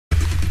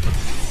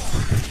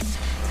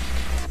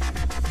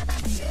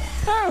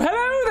Oh,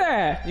 hello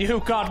there!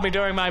 You caught me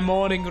during my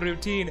morning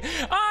routine.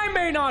 I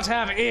may not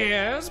have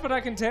ears, but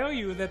I can tell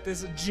you that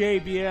this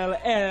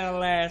JBL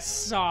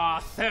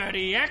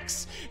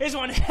LSR30X is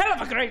one hell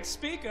of a great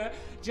speaker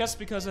just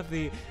because of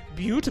the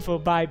beautiful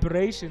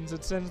vibrations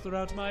it sends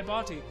throughout my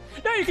body.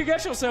 Now you can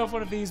get yourself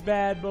one of these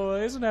bad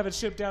boys and have it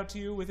shipped out to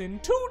you within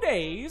 2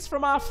 days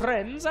from our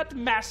friends at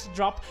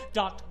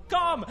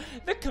massdrop.com,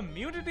 the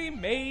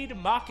community-made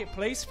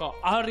marketplace for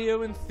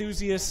audio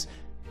enthusiasts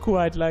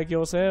quite like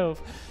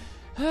yourself.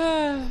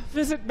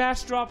 Visit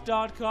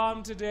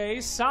massdrop.com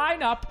today,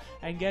 sign up,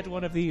 and get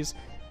one of these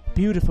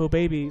beautiful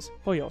babies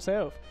for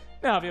yourself.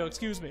 Now, if you'll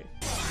excuse me.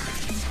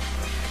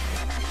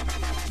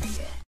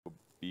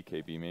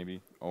 BKB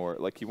maybe, or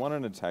like he wanted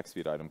an attack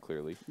speed item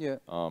clearly. Yeah.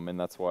 And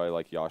that's why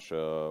like Yasha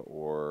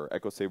or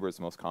Echo Saber is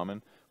the most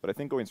common. But I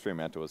think going straight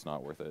Manto is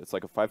not worth it. It's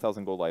like a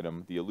 5,000 gold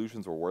item. The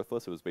illusions were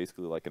worthless. It was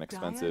basically like an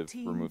expensive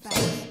remove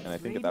stuns. And I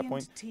think at that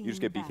point you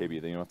just get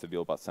BKB. Then you don't have to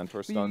deal about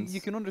Centaur stuns.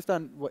 You can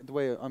understand the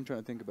way I'm trying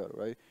to think about it,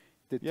 right?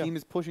 The team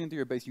is pushing into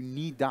your base. You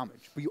need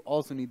damage, but you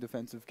also need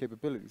defensive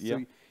capabilities.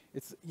 So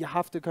you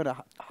have to kind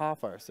of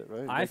half-arse it,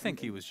 right? I think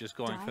he was just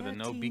going for the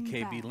no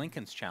BKB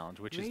Lincoln's challenge,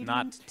 which is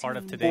not part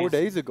of today's 4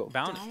 days ago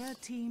bounties.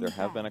 There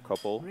have been a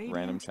couple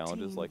random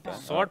challenges like that.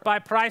 Sort by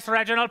price,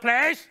 Reginald,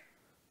 please.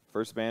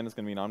 First ban is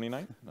going to be an Omni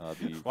Knight.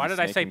 Why did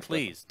I say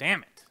please?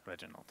 Damn it,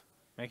 Reginald.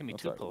 Making me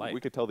too polite.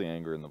 We could tell the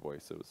anger in the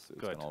voice. It was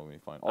going to all be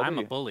fine. I'm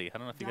a bully. I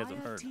don't know if you guys have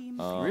heard.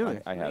 Really?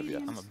 I have,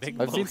 yes. I'm a big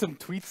bully. I've seen some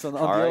tweets on the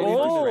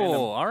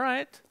Oh, all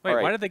right.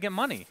 Wait, why did they get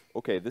money?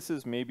 Okay, this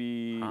is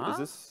maybe, is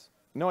this?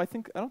 No, I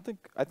think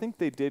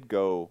they did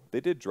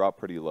drop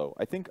pretty low.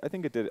 I think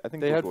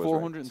they had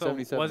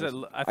 477. So was it,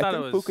 I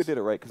think Puka did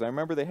it right because I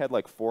remember they had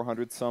like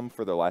 400 some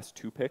for their last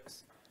 2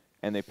 picks,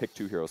 and they picked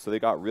 2 heroes. So they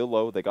got real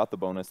low. They got the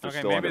bonus. They're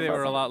still maybe they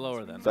were a lot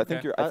lower then. So I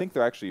think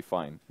they're actually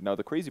fine. Now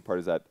the crazy part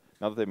is that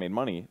now that they made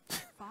money,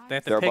 they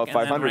have to they're pick above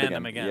 500 and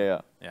then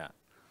again. Yeah.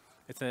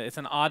 It's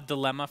an odd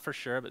dilemma for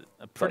sure, but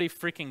a pretty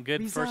freaking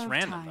good first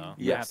random though.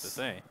 Yes. I have to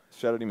say.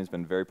 Shadow Demon has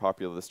been very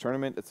popular this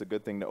tournament. It's a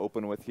good thing to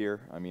open with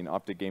here. I mean,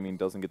 OpTiC Gaming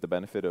doesn't get the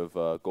benefit of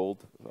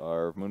gold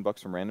or moonbucks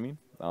from randoming.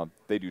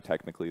 They do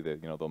technically.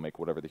 They'll make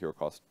whatever the hero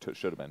cost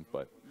should have been,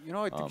 but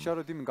I think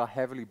Shadow Demon got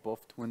heavily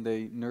buffed when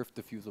they nerfed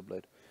the Fusel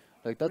Blade.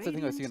 Like that's the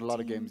thing I see in a lot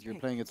of games. You're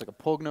playing it's like a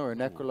Pugna or a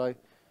Necrolite,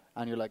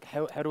 and you're like,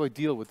 how do I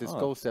deal with this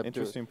Ghost Scepter?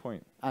 Interesting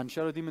point. And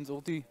Shadow Demon's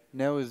ulti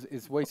now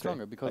is way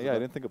stronger because I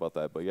didn't think about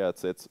that, but yeah,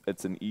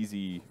 it's an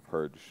easy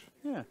purge.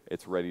 Yeah,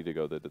 it's ready to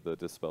go. The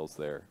dispel's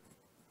there.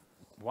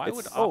 Why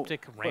would OpTiC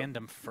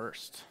random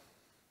first?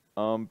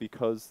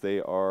 Because they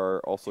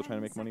are also trying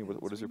to make money.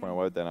 What is your point?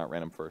 Why would they not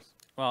random first?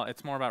 Well,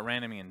 it's more about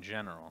randoming in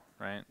general,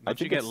 right? Don't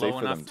you get low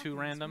enough to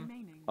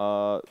random?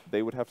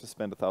 They would have to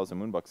spend 1,000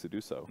 moonbucks to do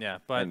so. Yeah,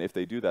 but and if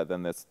they do that,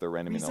 then they're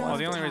randoming the last. Well,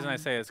 the only reason I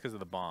say it is because of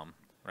the bomb,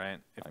 right?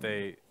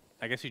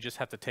 I guess you just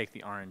have to take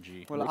the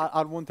RNG. Well,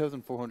 at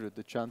 1,400,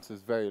 the chance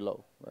is very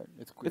low, right?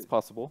 It's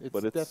possible,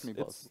 but it's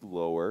definitely possible. It's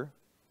lower.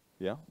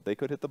 Yeah, they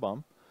could hit the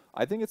bomb.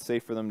 I think it's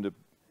safe for them to.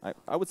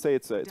 I would say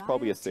it's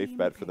probably a safe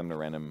bet for them to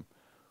random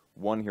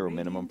 1 hero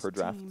minimum per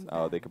draft.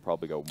 They could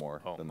probably go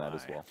more than that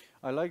as well.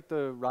 I like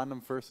the random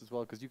first as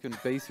well because you can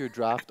base your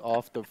draft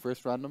off the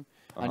first random,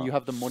 and you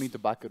have the money to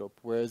back it up.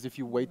 Whereas if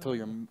you wait till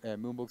your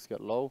moonbucks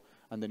get low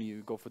and then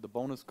you go for the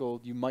bonus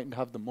gold, you mightn't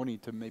have the money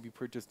to maybe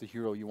purchase the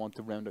hero you want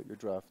to round out your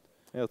draft.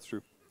 Yeah, that's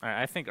true. All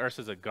right, I think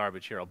Ursa's a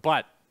garbage hero,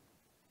 but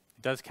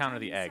it does counter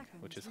the egg,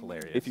 which is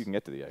hilarious. If you can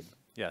get to the egg.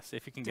 Yes,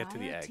 if you can get to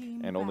the egg.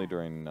 And only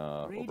during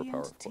overpower,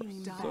 of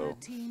course. So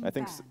I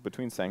think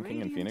between Sand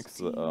King and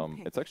Phoenix,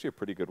 it's actually a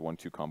pretty good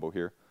 1-2 combo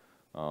here.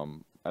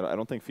 I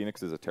don't think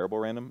Phoenix is a terrible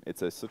random.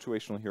 It's a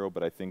situational hero,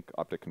 but I think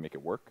OpTiC can make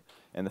it work.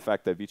 And the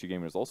fact that VG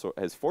Gaming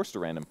has forced a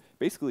random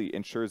basically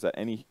ensures that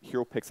any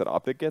hero picks that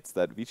OpTiC gets,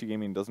 that VG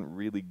Gaming doesn't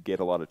really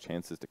get a lot of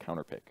chances to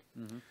counterpick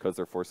because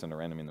they're forced into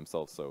randoming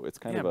themselves. So it's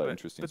kind of an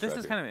interesting strat. But this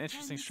is kind of an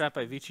interesting strat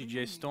by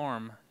VG.J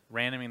Storm,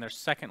 randoming their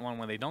second one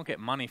when they don't get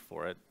money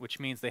for it, which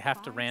means they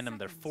have to random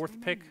their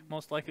 4th pick,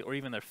 most likely, or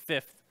even their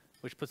 5th,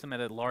 which puts them at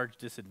a large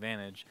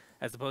disadvantage,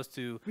 as opposed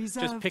to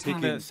just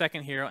picking the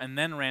second hero and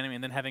then randoming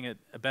and then having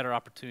a better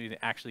opportunity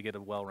to actually get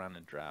a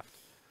well-rounded draft.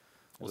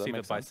 We'll see if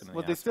it bites them in the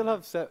Well, they still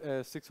have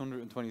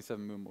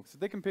 627 moonbucks.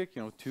 They can pick,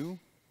 2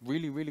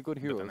 really, really good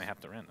heroes. But then they have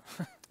to random.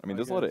 I mean,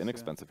 there's a lot of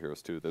inexpensive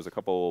heroes, too. There's a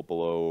couple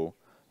below...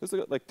 There's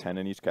like 10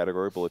 in each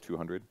category, below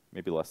 200,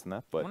 maybe less than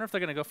that. But I wonder if they're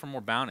going to go for more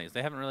bounties.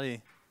 They haven't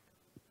really...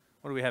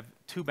 What do we have?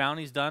 2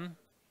 bounties done?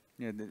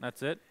 Yeah,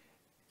 that's it?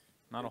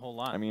 Not a whole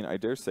lot. I mean, I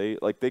dare say,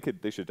 like, they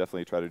should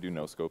definitely try to do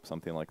no scope,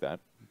 something like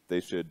that. They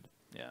should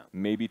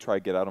maybe try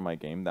get out of my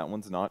game. That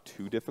one's not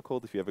too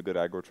difficult if you have a good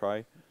aggro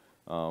try.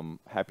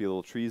 Happy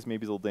Little Trees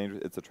maybe is a little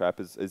dangerous. It's a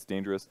trap is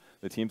dangerous.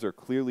 The teams are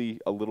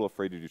clearly a little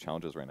afraid to do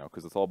challenges right now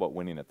because it's all about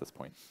winning at this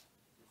point.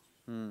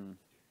 All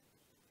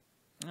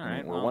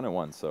right. We're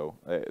 1-1, so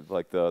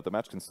like the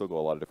match can still go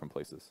a lot of different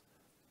places.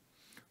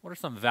 What are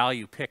some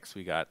value picks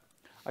we got?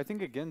 I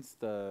think against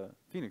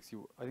Phoenix,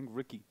 I think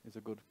Ricky is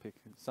a good pick.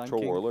 Sand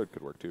Troll King. Warlord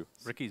could work too.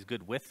 Ricky's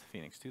good with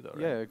Phoenix too, though,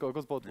 right? Yeah, it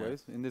goes both Yeah.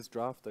 ways. In this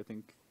draft, I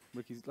think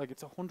Ricky's like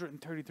it's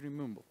 133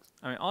 moonbooks.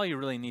 I mean, all you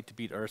really need to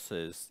beat Ursa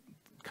is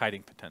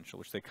kiting potential,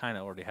 which they kind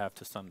of already have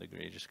to some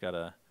degree. You just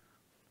gotta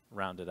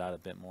round it out a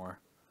bit more.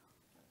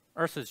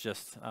 Ursa's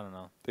just, I don't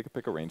know. They could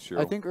pick a ranged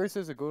hero. I think Ursa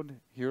is a good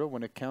hero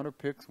when it counter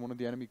picks one of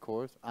the enemy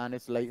cores and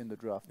it's late in the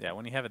draft. Yeah,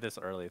 when you have it this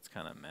early, it's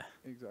kind of meh.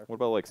 Exactly. What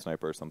about like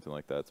Sniper or something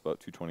like that? It's about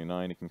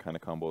 229. You can kind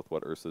of combo with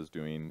what Ursa's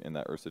doing in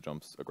that Ursa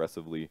jumps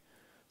aggressively.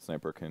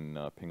 Sniper can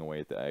ping away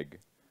at the egg.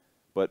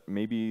 But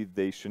maybe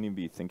they shouldn't even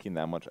be thinking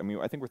that much. I mean,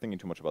 I think we're thinking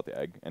too much about the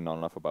egg and not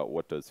enough about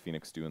what does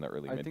Phoenix do in the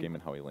early I mid game think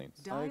and how he lanes.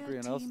 I agree,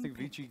 and I also think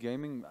VG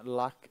Gaming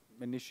lack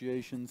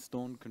initiation,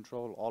 stun,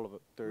 control, all of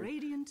it.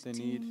 They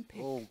need.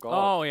 Oh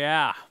god. Oh,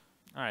 yeah.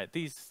 All right,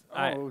 these...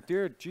 Oh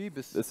dear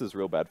Jeebus. This is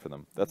real bad for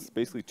them. That's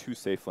basically 2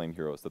 safe lane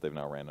heroes that they've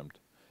now randomed.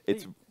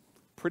 It's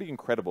pretty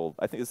incredible.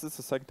 I think this is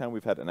the second time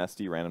we've had an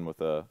SD random with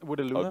a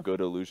Luna?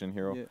 good illusion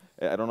hero.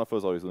 Yeah. I don't know if it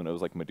was always Luna. It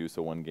was like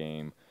Medusa one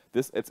game.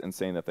 It's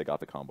insane that they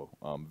got the combo.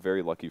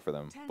 Very lucky for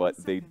them. But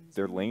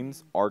their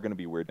lanes are going to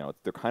be weird now.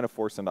 They're kind of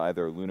forced into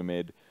either Luna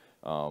mid,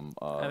 I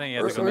think you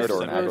have to Ursa go mid, or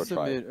Ursa an mid. aggro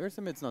try.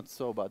 Ursa mid's not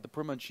so bad. The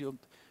permanent shield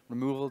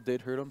removal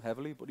did hurt him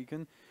heavily, but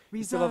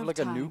he still have like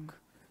a nuke.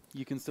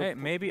 You can still. Hey,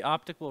 maybe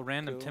OpTiC will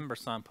random Kill.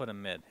 Timbersaw put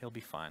him mid. He'll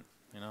be fine.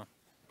 You know,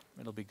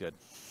 it'll be good.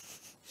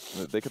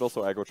 They could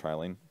also aggro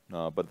tri-lane,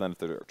 but then if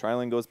their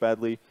tri-lane goes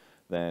badly,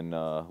 then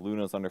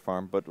Luna's under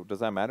farm. But does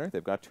that matter?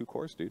 They've got 2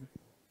 cores, dude.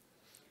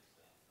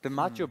 The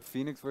matchup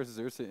Phoenix versus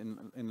Ursa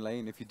in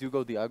lane, if you do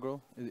go the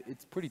aggro,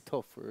 it's pretty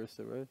tough for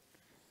Ursa, right?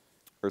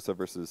 Ursa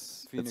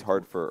versus Phoenix it's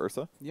hard for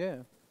Ursa. Yeah,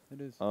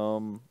 it is. I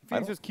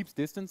Phoenix just keeps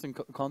distance and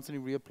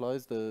constantly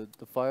reapplies the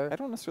fire.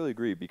 don't necessarily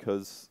agree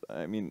because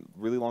I mean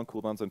really long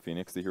cooldowns on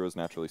Phoenix. The hero is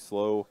naturally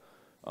slow.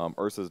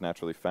 Ursa's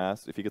naturally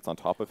fast. If he gets on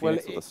top of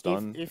Phoenix with a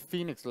stun, if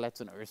Phoenix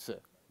lets an Ursa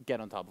get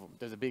on top of him,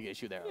 there's a big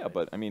issue there. yeah,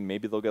 but I mean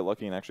maybe they'll get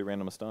lucky and actually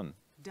random a stun.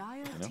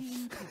 Dire know?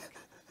 team pick.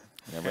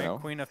 You never Okay, know.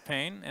 Queen of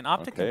Pain. And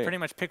OpTiC Okay. can pretty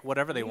much pick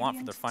whatever they want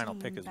for their Radiant final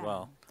team pick as ban.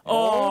 well.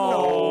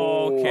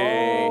 Oh,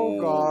 Okay. Oh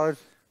god.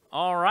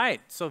 All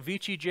right. So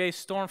VG.J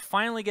Storm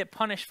finally get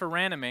punished for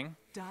randoming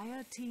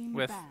Dire team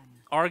with ban.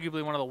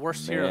 arguably one of the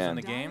worst heroes in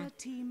the Dire game.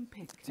 team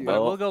pick. But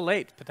Well- we'll go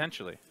late,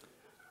 potentially.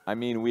 I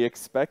mean we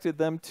expected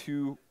them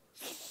to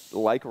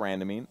like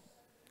randoming,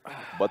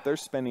 but they're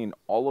spending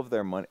all of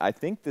their money. I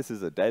think this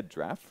is a dead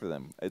draft for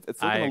them.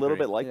 It's I looking a little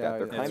agree. bit like Yeah, that.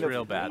 They're yeah. kind It's of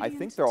real bad. I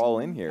think they're all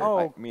in here.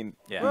 Oh. I mean,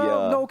 Yeah.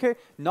 Well, no, okay,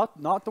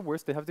 not the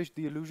worst. They have the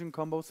illusion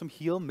combo, some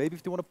heal. Maybe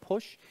if they want to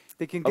push,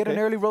 they can get an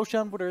Okay. early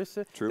Roshan with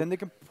Ursa. True. Then they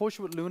can push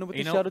with Luna with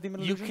You the know, Shadow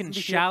Demon you illusion. can and the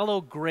heal.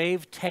 shallow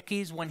grave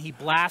techies when he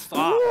blasts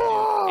off,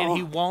 dude, and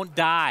he won't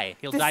die.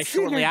 He'll The die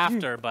shortly synergy.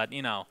 after, but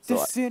you know. The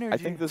So synergy. I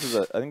think this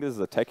is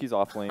a techies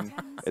off lane.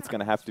 It's going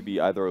to have to be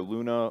either a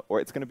Luna or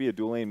it's going to be a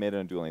dual lane mid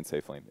and a dual lane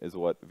safe lane is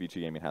what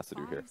VG Gaming has to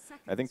do here.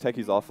 I think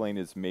techies off lane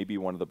is maybe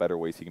one of the better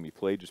ways he can be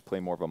played. Just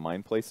play more of a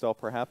mind play style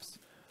perhaps.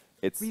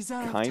 It's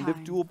Reserve kind of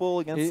time.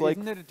 doable against like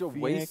Isn't it a Phoenix.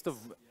 waste of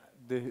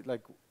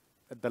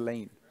the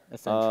lane?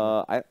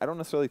 Essentially. I don't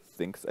necessarily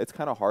think so. It's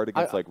kind of hard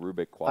against like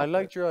Rubik quad. I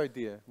liked your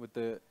idea with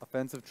the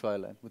offensive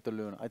tri-lane with the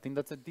Luna. I think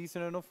that's a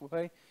decent enough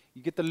way.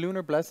 You get the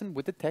Lunar Blessing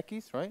with the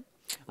techies, right?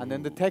 And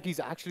then the techies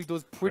actually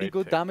does pretty Great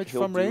good pick. damage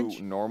He'll from do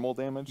range. normal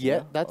damage.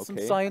 Yeah, that's some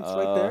okay. science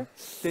right there.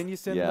 Then you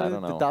send yeah, I the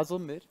don't know. Dazzle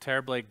mid.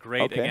 Terrorblade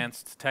great Okay.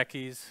 against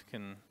techies,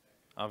 can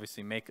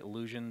obviously make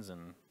illusions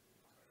and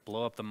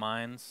blow up the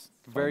mines.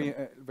 Very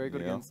good Yeah.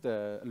 against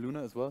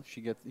Luna as well.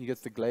 He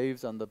gets the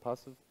glaives and the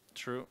passive.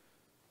 True.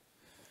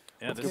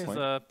 Yeah, That's a this good is point.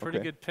 a pretty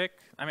Okay. good pick.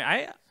 I mean,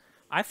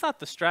 I thought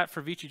the strat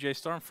for VG.J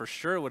Storm for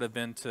sure would have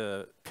been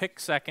to pick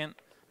second,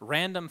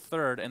 random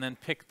third, and then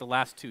pick the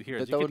last 2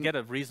 heroes. That You could wouldn't- get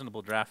a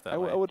reasonable draft that I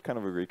way. would kind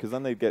of agree because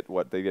then they get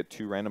what they get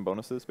 2 random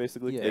bonuses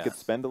basically. They could Yes.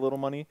 spend a little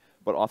money,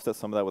 but offset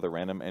some of that with a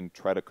random and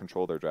try to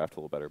control their draft a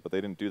little better. But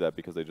they didn't do that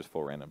because they just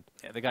full randomed.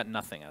 Yeah, they got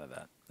nothing out of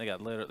that. They got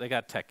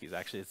techies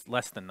actually. It's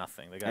less than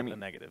nothing. They got the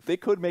negative. They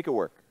could make it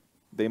work.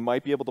 They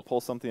might be able to pull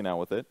something out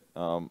with it.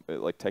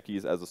 Like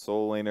techies as a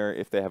solo laner,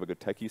 if they have a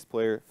good techies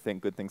player,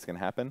 think good things can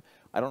happen.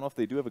 I don't know if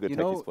they do have a good You techies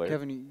know, player.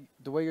 Kevin,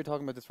 the way you're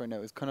talking about this right now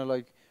is kind of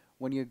like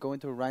when you go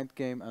into a ranked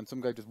game and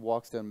some guy just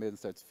walks down mid and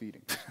starts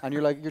feeding. And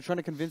you're trying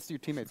to convince your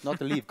teammates not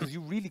to leave because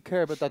you really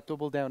care about that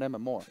double down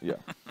MMR. Yeah.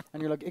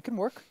 And you're like, it can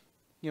work.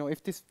 You know,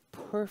 if this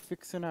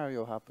perfect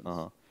scenario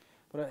happens.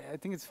 But I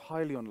think it's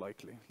highly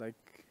unlikely. Like,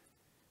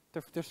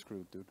 they're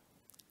screwed, dude.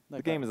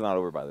 The game is not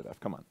over by the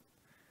death. Come on.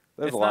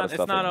 There's It's a lot not, of stuff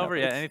it's not that can over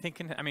happen. yet. Anything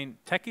can. I mean,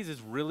 techies is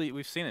really.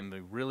 We've seen him be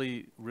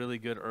really, really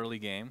good early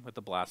game with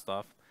the blast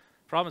off.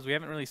 Problem is we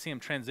haven't really seen him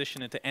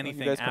transition into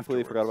anything. You guys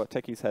completely forgot afterwards.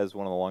 about techies has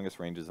one of the longest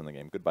ranges in the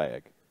game. Goodbye,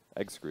 Egg.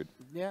 Egg's screwed.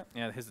 Yeah.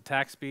 Yeah, his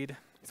attack speed.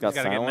 He's got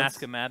got to get silence.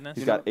 Mask of Madness.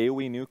 He's got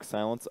AoE nuke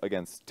silence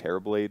against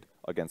Terrorblade,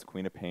 against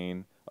Queen of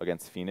Pain,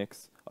 against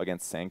Phoenix,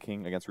 against Sand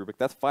King, against Rubik.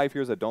 That's 5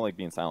 heroes that don't like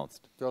being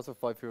silenced. There are also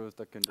 5 heroes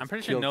that can just I'm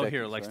pretty sure kill no techies,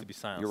 hero likes right? to be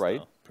silenced. You're right.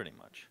 Though, pretty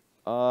much.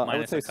 I would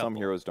Minus say a some couple.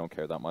 heroes don't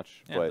care that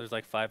much, Yeah, but there's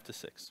like 5 to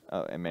 6.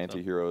 and Manta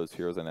heroes,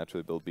 heroes that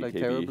naturally build BKB, Like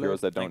Terrorblade?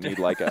 heroes that don't Like need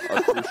like a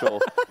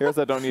crucial, heroes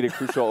that don't need a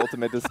crucial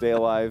ultimate to stay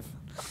alive.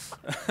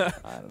 I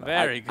don't know.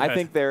 Very good. I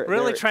think they're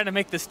really they're- trying to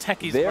make this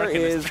techies There work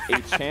in is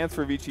this a chance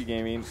for VG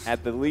Gaming.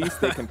 At the least,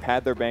 they can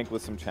pad their bank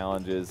with some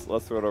challenges.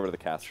 Let's throw it over to the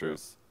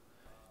casters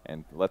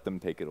and let them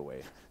take it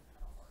away.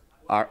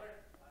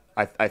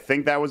 I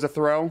think that was a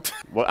throw.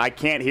 Well, I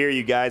can't hear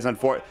you guys.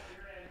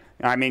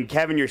 I mean,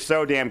 Kevin, you're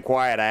so damn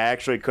quiet. I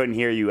actually couldn't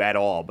hear you at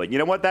all. But you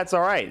know what? That's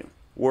all right.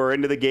 We're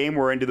into the game.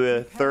 We're into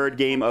the third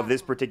game of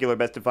this particular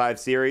best-of-5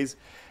 series.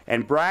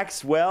 And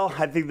Brax, well,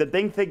 I think the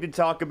big thing to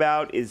talk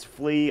about is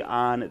Flea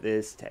on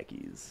this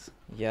techies.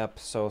 Yep,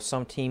 so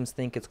some teams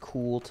think it's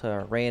cool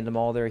to random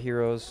all their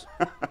heroes.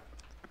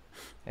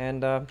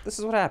 And this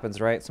is what happens,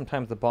 right?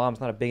 Sometimes the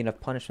bomb's not a big enough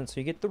punishment, so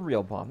you get the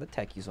real bomb, the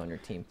techies on your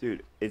team.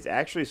 Dude, it's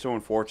actually so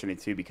unfortunate,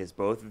 too, because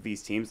both of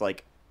these teams,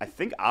 like, I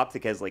think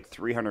OpTiC has like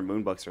 300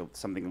 Moonbucks or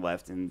something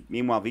left, and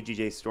meanwhile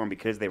VG.J Storm,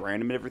 because they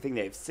randomed everything,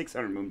 they have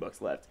 600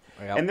 Moonbucks left.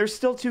 Yep. And there's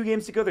still 2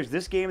 games to go. There's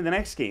this game and the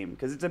next game,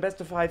 because it's a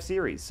best-of-5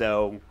 series.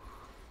 So,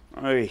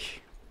 this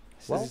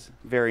is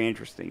very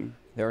interesting.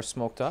 They're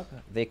smoked up.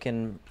 They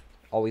can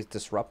always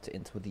disrupt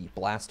into the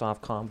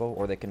blast-off combo,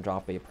 or they can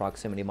drop a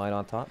proximity mine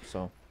on top,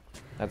 so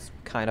that's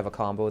kind of a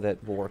combo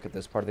that will work at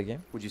this part of the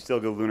game. Would you still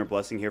go Lunar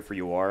Blessing here for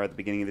UR at the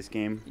beginning of this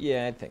game?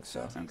 Yeah, I think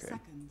so. Okay.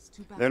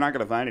 They're not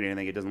going to find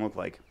anything, it doesn't look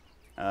like.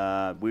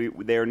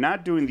 They're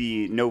not doing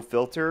the no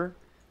filter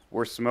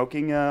or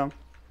smoking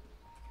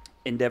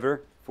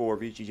endeavor for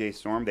VG.J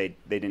Storm. They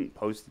didn't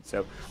post it,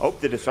 so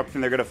the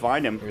disruption, they're going to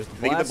find him.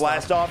 They get the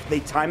blast off. They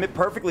time it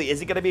perfectly.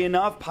 Is it going to be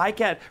enough?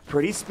 Pycat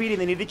pretty speedy.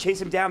 They need to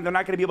chase him down. They're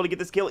not going to be able to get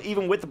this kill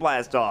even with the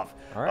blast off.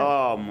 All right.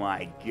 Oh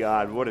my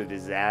god, what a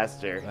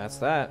disaster. That's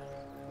that.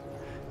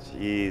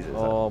 Jesus.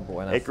 Oh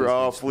boy. that's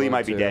this Flea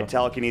might be dead.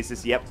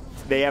 Telekinesis, yep.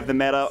 They have the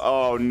meta.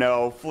 Oh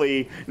no,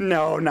 Flea.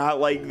 No,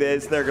 not like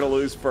this. They're going to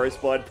lose first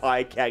blood.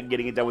 Pycat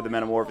getting it done with the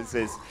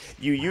metamorphosis.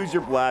 You use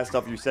your blast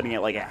off, you're setting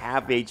at like a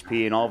half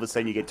HP, and all of a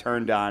sudden you get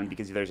turned on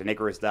because there's an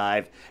Icarus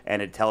dive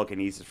and a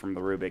telekinesis from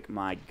the Rubik.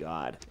 My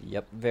god.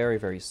 Yep, very,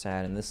 very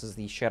sad. And this is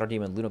the Shadow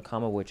Demon Luna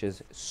combo, which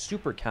is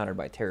super countered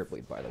by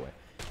Terrorblade, by the way.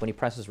 When he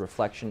presses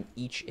Reflection,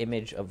 each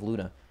image of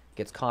Luna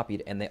gets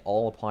copied, and they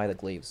all apply the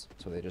glaives,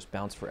 so they just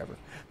bounce forever.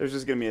 There's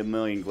just going to be a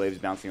million glaives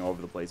bouncing all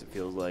over the place, it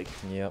feels like.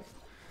 Yep.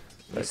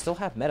 They still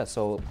have meta,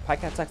 so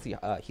Pycat's actually,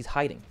 he's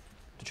hiding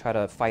to try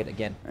to fight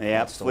again.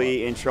 Yeah,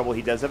 Flea in trouble.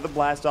 He does have the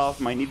blast off.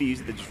 Might need to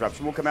use it. The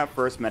disruption will come out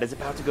first. Meta's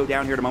about to go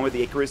down here in a moment.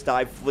 The Icarus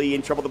dive. Flea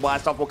in trouble. The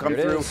blast off will come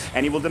through,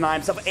 and he will deny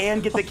himself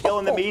and get the kill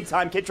in the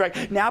meantime.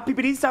 Kidtrack now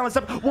PPD silenced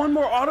up. One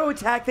more auto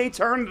attack. They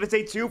turn. It's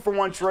a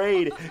 2-for-1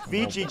 trade.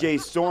 VG.J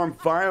Storm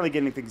finally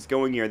getting things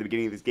going here at the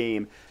beginning of this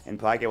game, and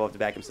Pycat will have to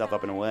back himself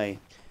up and away.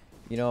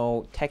 You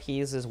know,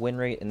 Techies' win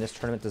rate in this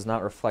tournament does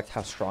not reflect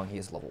how strong he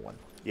is level 1.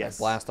 Yes.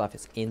 Blast off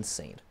is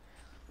insane.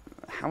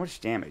 How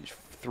much damage?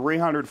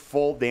 300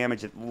 full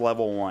damage at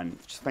level 1.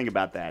 Just think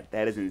about that.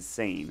 That is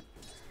insane.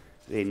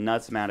 A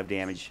nuts amount of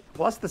damage.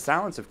 Plus the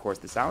silence, of course.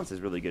 The silence is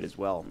really good as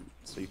well.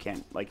 So you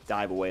can't like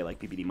dive away like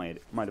PPD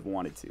might have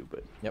wanted to.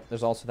 But yep,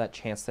 there's also that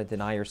chance to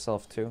deny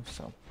yourself too.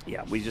 So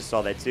yeah, we just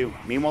saw that too.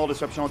 Meanwhile,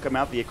 disruption will come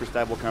out. The Icarus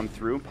dive will come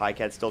through.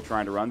 Pycat's still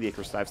trying to run. The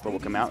Icarus dive still will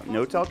come out.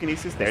 No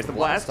telekinesis. There's the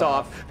blast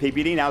off.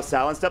 PPD now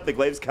silenced up. The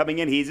glaive's coming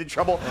in. He's in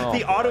trouble.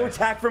 The auto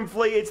attack from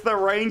Flea. It's the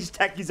ranged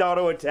Techie's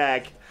auto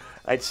attack.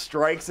 It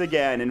strikes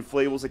again, and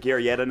Flea will secure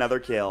yet another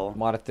kill.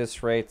 Mod at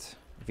this rate,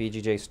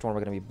 VG.J Storm are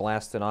going to be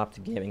blasting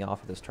OpTiC Gaming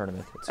off of this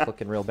tournament. It's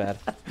looking real bad.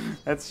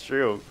 That's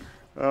true.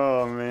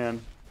 Oh,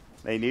 man.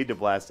 They need to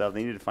blast up.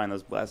 They need to find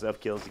those blast up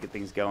kills to get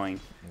things going.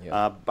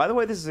 Yep. By the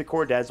way, this is a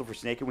core Dazzle for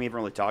Snake, and we haven't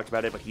really talked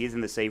about it, but he is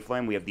in the safe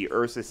lane. We have the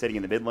Ursa sitting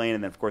in the mid lane,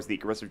 and then, of course, the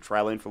aggressive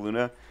tri-lane for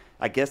Luna.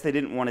 I guess they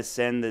didn't want to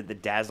send the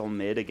Dazzle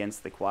mid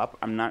against the Quap.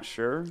 I'm not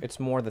sure. It's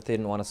more that they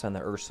didn't want to send the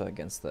Ursa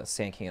against the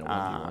Sand King in a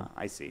 1v1.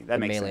 I see.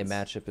 That makes sense. The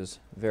melee matchup is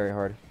very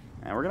hard.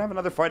 And we're going to have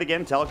another fight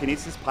again.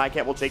 Telekinesis.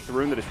 Pycat will take the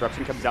rune. The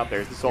disruption comes out.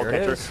 There's the Soul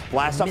Catcher.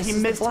 Blast off. He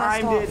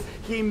mistimed it.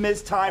 He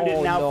mistimed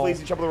it. Now Flea's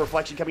in trouble. The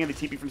reflection coming in the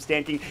TP from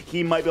Sand King.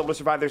 He might be able to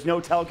survive. There's no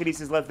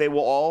telekinesis left. They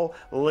will all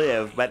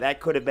live. But that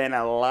could have been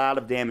a lot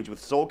of damage with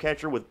Soul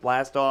Catcher, with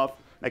Blast off.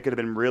 That could have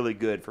been really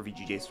good for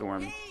VG.J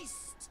Storm.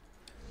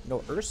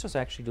 No, Ursa's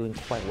actually doing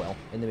quite well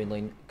in the mid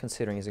lane,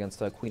 considering he's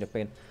against Queen of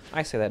Pain.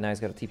 I say that now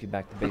he's got to TP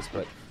back to base,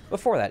 but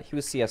before that, he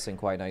was CSing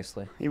quite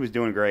nicely. He was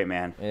doing great,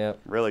 man. Yeah.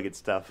 Really good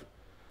stuff.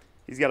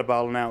 He's got a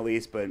bottle now at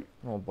least, but...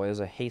 Oh boy,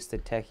 there's a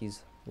hasted tech.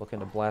 He's looking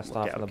to blast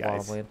off in the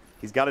bottom lane.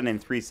 He's got it in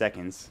 3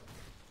 seconds.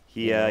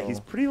 He's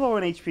pretty low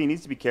in HP. He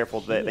needs to be careful.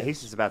 The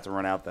haste is about to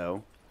run out,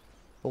 though.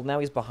 Well, now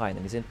he's behind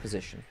him. He's in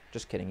position.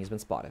 Just kidding. He's been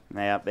spotted.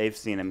 Yeah, they've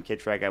seen him.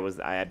 Kidtrack,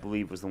 I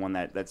believe, was the one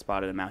that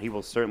spotted him out. He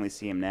will certainly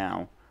see him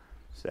now.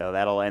 So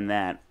that'll end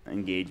that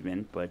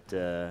engagement, but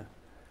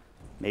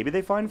maybe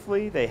they find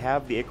Flea. They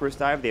have the Icarus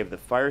dive. They have the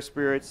Fire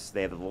Spirits.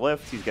 They have the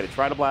lift. He's going to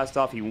try to blast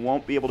off. He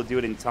won't be able to do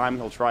it in time.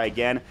 He'll try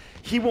again.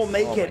 He will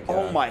make it.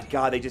 Oh, my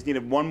God. They just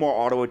needed one more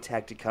auto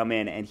attack to come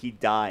in, and he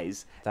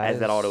dies as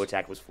that auto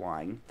attack was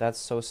flying. That's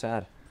so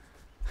sad.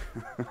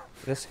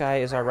 This guy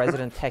is our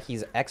resident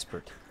techies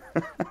expert.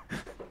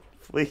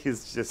 Flea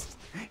is just,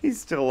 he's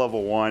still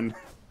level 1.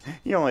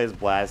 He only has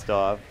blast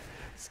off.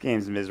 This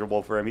game's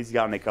miserable for him. He's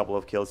gotten a couple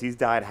of kills. He's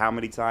died how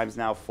many times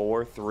now?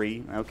 4,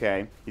 3?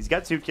 Okay. He's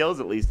got 2 kills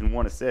at least and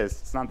 1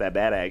 assist. It's not that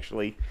bad,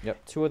 actually.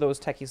 Yep, 2 of those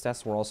techies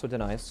deaths were also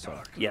denies, so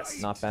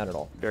yes, not bad at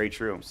all. Very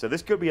true. So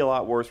this could be a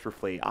lot worse for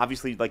Flea.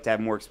 Obviously, you'd like to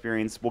have more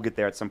experience. We'll get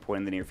there at some point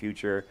in the near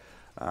future.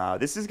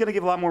 This is going to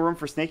give a lot more room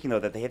for Snaking, though,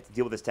 that they have to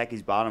deal with this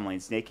Techie's bottom lane.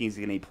 Snaking's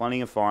going to need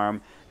plenty of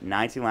farm.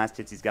 19 last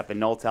hits. He's got the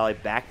null tally.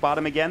 Back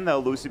bottom again, though.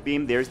 Lucid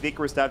Beam. There's the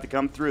Icarus dive to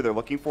come through. They're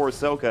looking for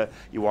Ahsoka.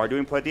 You are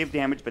doing plenty of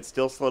damage, but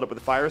still slowed up with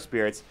the Fire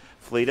Spirits.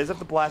 Flea does have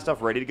the blast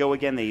off ready to go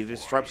again. They use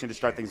Disruption to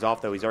start things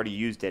off, though. He's already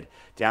used it.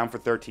 Down for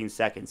 13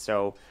 seconds.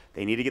 So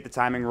they need to get the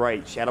timing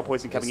right. Shadow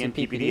Poison coming in.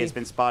 PPD has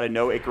been spotted.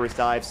 No Icarus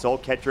dive. Soul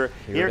Catcher.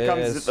 Here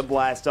comes the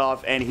blast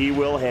off, and he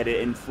will hit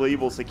it, and Flea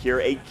will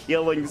secure a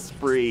killing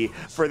spree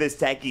for this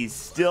Techie.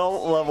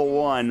 Still level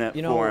 1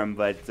 for him,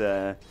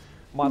 but...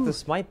 Mott,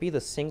 this might be the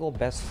single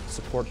best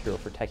support hero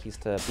for techies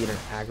to beat an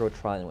aggro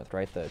trialing with,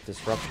 right? The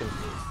Disruption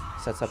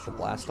sets up the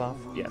blast off.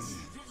 Yes.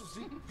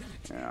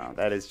 Yeah,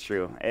 that is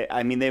true.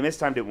 I mean, they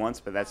mistimed it once,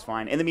 but that's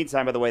fine. In the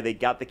meantime, by the way, they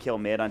got the kill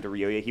mid onto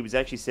Ryoya. He was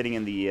actually sitting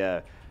in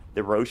the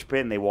Roche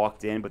pit, and they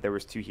walked in, but there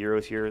was 2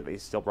 heroes here. They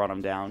still brought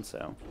him down,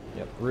 so...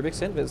 Yep,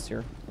 Rubik's Invis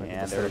here.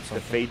 And there's the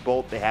Fate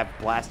Bolt. They have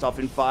Blast Off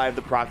in 5.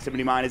 The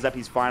Proximity Mine is up.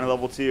 He's fine at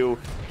level 2.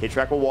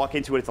 K-Track will walk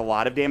into it. It's a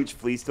lot of damage.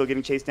 Flea's still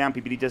getting chased down.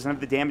 PPD doesn't have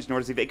the damage, nor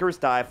does he have Icarus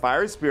die.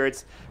 Fire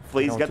Spirits.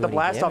 Flea's got the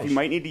Blast Off. He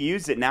might need to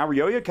use it. Now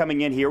Ryoya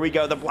coming in. Here we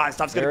go. The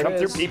Blast Off's going to come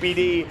through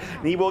PPD.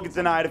 And he will get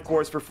denied, of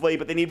course, for Flea,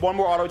 but they need one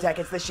more auto attack.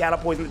 It's the Shadow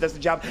Poison that does the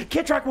job.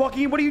 K-Track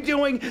walking in. What are you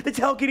doing? The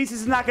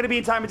Telekinesis is not going to be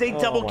in time. It's a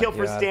double kill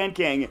for Stan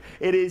King.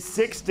 It is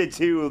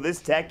 6-2.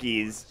 This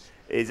Techies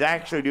is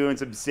actually doing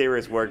some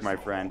serious work, my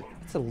friend.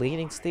 It's a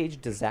laning stage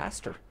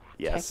disaster.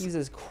 Yes. Techies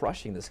is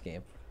crushing this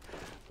game.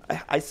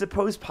 I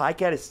suppose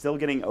Pycat is still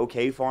getting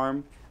okay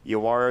farm.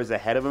 Yawara is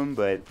ahead of him,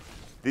 but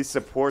these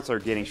supports are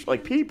getting...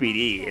 Like,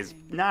 PPD is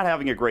not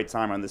having a great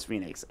time on this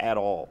Phoenix at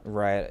all.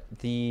 Right.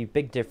 The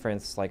big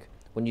difference, like,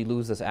 when you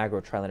lose this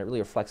aggro trial, and it really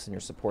reflects in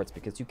your supports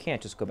because you can't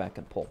just go back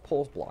and pull.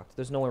 Pull's blocked.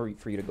 There's nowhere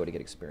for you to go to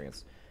get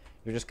experience.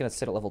 You're just going to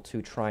sit at level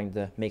 2 trying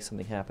to make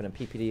something happen, and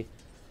PPD...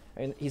 I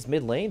mean, he's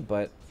mid lane,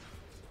 but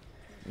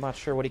I'm not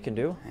sure what he can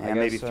do. Yeah,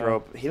 maybe throw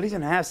up. He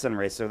doesn't have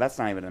Sunray, so that's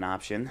not even an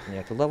option.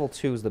 Yeah, the level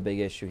 2 is the big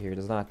issue here.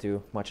 Does not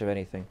do much of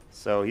anything.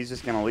 So he's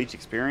just going to leech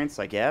experience,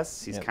 I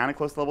guess. He's kind of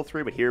close to level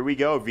 3, but here we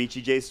go.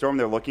 VG.J Storm,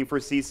 they're looking for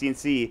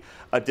CC&C.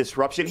 A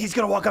disruption. He's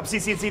going to walk up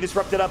CC&C,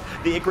 disrupted up.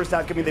 The Icarus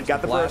dive coming. They've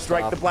got the first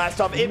strike, the blast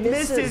off. It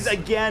misses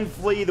again.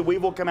 Flea, the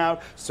weave will come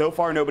out. So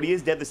far, nobody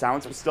is dead. The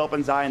silence was still up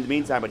on Zai in the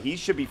meantime, but he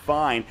should be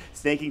fine.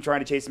 Snaking trying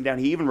to chase him down.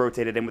 He even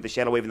rotated in with the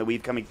Shadow Wave and the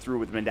weave coming through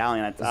with the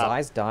Medallion on top.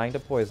 Zai's dying to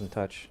Poison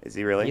Touch. Is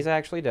he really? He's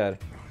actually dead.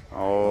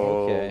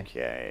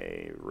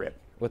 Okay. Rip.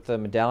 With the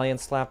Medallion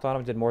slapped on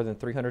him, did more than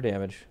 300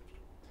 damage.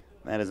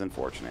 That is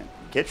unfortunate.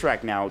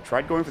 Kitrak now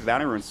tried going for the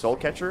Bounty Rune. Soul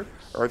Catcher.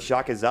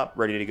 Earthshock is up,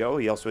 ready to go.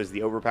 He also has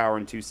the Overpower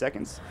in 2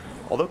 seconds.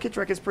 Although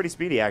Kitrak is pretty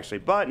speedy, actually,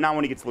 but not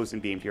when he gets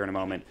Lucent Beamed here in a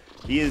moment.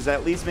 He is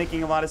at least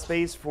making a lot of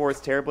space for his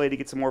Terrorblade to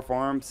get some more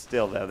farm.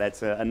 Still, though,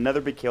 that's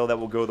another big kill that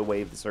will go the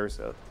way of the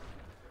Sursa.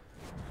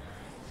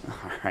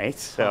 All right,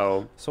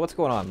 so... So what's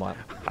going on, Mott?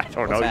 I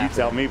don't know. You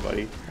tell me,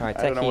 buddy. All right,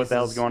 I don't know what the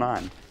hell's going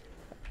on.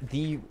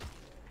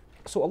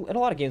 So in a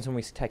lot of games when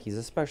we see techies,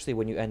 especially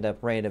when you end up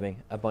randoming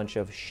a bunch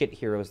of shit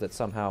heroes that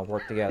somehow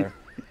work together,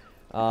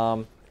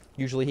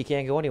 usually he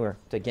can't go anywhere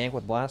to gank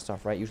with blast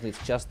off, right? Usually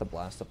it's just the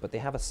blast off, but they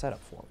have a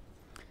setup for him.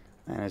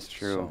 That is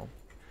true. So,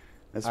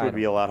 this would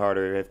be a lot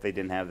harder if they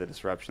didn't have the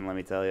disruption, let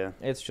me tell you.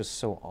 It's just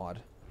so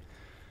odd.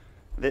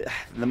 The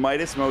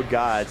Midas mode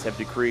gods have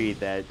decreed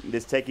that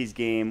this techies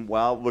game,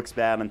 while it looks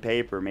bad on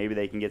paper, maybe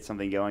they can get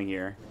something going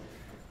here.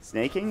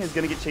 Snaking is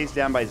going to get chased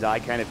down by Zai,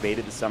 kind of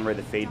baited the Sunray,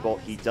 the Fade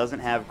Bolt. He doesn't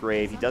have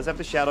Grave. He does have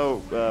the Shadow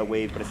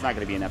Wave, but it's not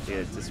going to be enough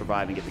to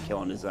survive and get the kill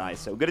on his Zai.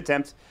 So good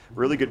attempt.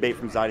 Really good bait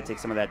from Zai to take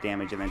some of that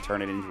damage and then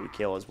turn it into a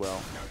kill as well.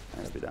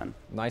 Nicely done.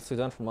 Nicely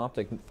done from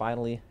OpTiC,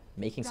 finally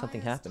making something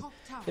happen.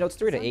 You know, it's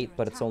 3-8,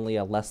 but it's only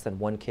a less than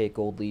 1k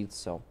gold lead,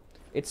 so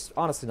it's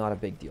honestly not a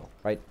big deal,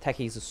 right?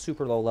 Techies is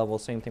super low level.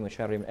 Same thing with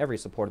Shadow Demon. Every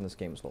support in this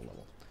game is low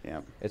level.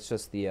 Yeah. It's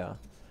just the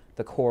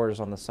cores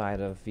on the side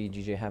of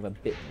VG.J have a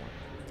bit more.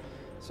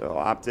 So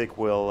OpTiC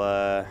will,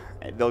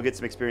 they'll get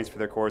some experience for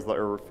their cores,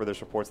 or for their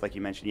supports, like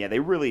you mentioned. Yeah, they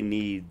really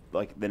need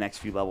like the next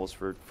few levels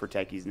for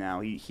techies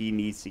now. He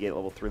needs to get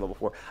level 3, level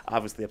 4,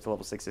 obviously up to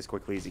level 6 as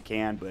quickly as he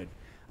can. But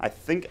I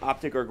think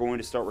OpTiC are going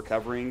to start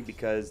recovering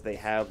because they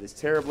have this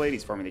Terrorblade.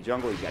 He's farming the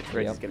jungle. He's got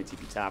Treads. He's going to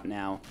TP top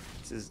now.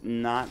 This is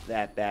not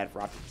that bad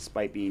for OpTic,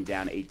 despite being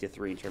down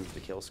 8-3 in terms of the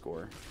kill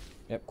score.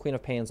 Yep, Queen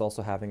of Pain's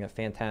also having a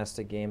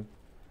fantastic game,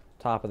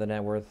 top of the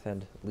net worth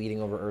and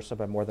leading over Ursa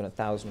by more than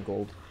 1,000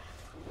 gold.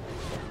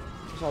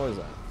 There's always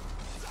that.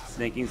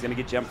 Snaking's going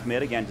to get jumped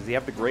mid again. Does he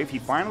have the Grave? He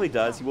finally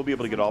does. He will be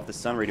able to get off the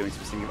Sunray doing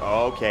some...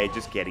 Okay,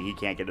 just kidding. He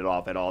can't get it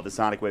off at all. The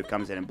Sonic Wave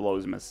comes in and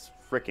blows him a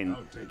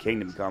frickin'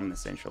 Kingdom Come,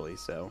 essentially.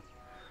 So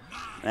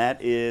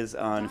That is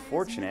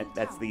unfortunate.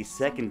 That's the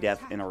second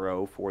death in a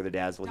row for the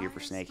Dazzle here for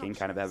Snaking.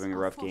 Kind of having a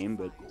rough game,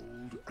 but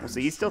we'll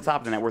see. He's still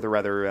top of the net worth, or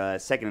rather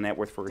second in net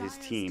worth for his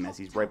team, as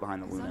he's right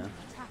behind the Luna.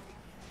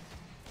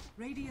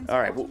 All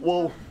right,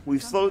 well,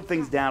 we've slowed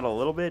things down a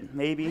little bit,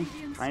 maybe,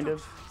 kind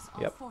of.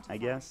 Yep. I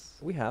guess.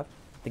 We have.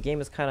 The game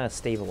is kind of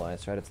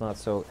stabilized, right? It's not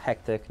so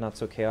hectic, not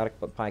so chaotic,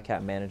 but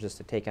PyCat manages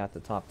to take out the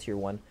top tier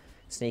 1.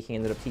 Snaking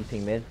ended up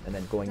TPing mid and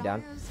then going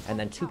down. And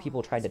then 2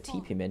 people tried to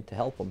TP him in to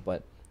help him,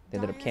 but they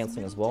ended up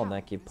canceling as well, and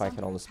that gave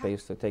PyCat all the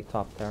space to take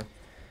top tower.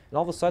 And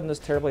all of a sudden, this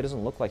Terrorblade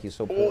doesn't look like he's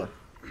so poor.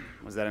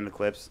 Was that in the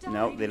clips?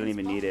 No, they don't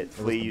even need it.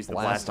 Flea used the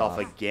blast off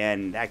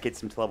again. That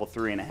gets him to level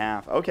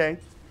 3.5. Okay.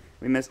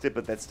 We missed it,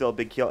 but that's still a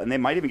big kill. And they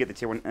might even get the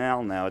tier 1.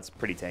 Well, no, it's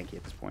pretty tanky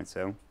at this point,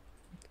 so.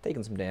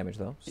 Taking some damage,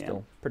 though.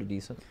 Still pretty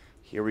decent.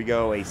 Here we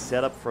go. A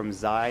setup from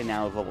Zai,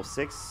 now of level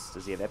 6.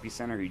 Does he have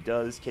Epicenter? He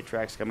does. Kit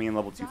Tracks coming in,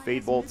 level 2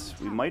 Fade Bolts.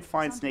 We might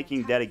find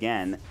Snaking dead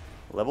again.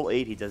 Level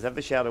 8, he does have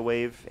the Shadow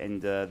Wave and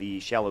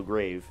the Shallow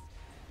Grave.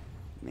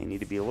 They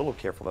need to be a little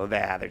careful, though.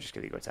 They're just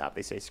going to go top.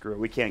 They say, screw it.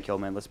 We can't kill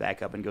him. Let's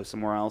back up and go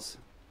somewhere else.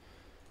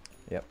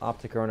 Yep,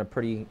 OpTiC are in a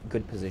pretty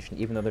good position,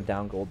 even though they're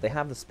down gold. They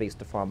have the space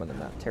to farm on the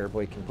map.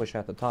 Terrorblade can push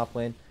out the top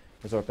lane,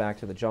 resort back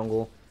to the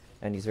jungle,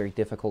 and he's very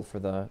difficult for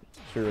the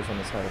heroes on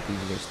the side of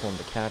VG.J Storm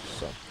to catch,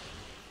 so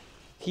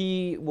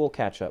he will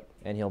catch up,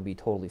 and he'll be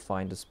totally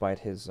fine despite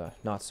his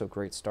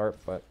not-so-great start,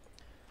 but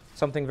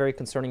something very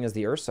concerning is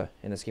the Ursa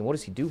in this game. What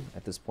does he do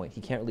at this point?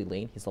 He can't really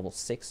lane. He's level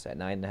 6 at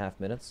 9.5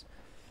 minutes.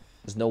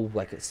 There's no,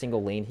 like, a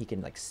single lane he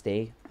can, like,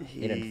 stay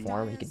in and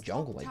farm. He can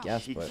jungle, I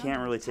guess, He but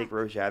can't really take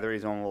Roche either.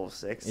 He's on level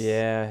 6.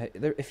 yeah,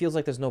 it feels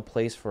like there's no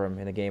place for him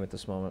in a game at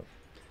this moment.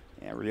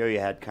 Yeah, Ryoya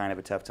had kind of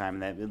a tough time in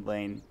that mid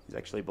lane. He's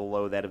actually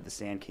below that of the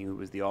Sand King, who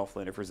was the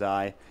offlaner for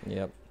Zai.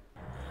 Yep.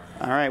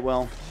 All right,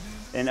 well,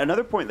 and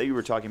another point that you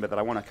were talking about that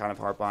I want to kind of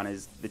harp on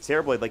is the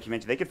Terrorblade, like you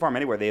mentioned, they can farm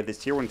anywhere. They have this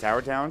tier 1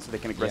 tower down, so they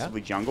can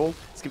aggressively jungle.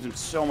 This gives them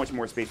so much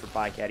more space for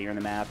PyCat here on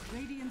the map.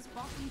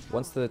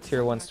 Once the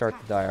tier 1 start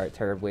to die, alright,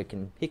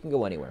 Terrorblade he can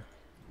go anywhere.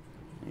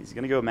 He's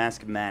going to go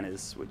Mask of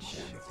Madness, which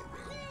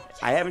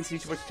I haven't seen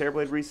too much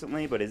Terrorblade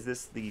recently, but is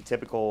this the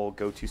typical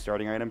go-to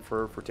starting item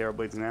for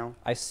Terrorblades now?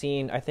 I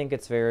think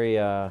it's very,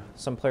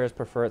 some players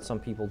prefer it, some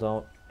people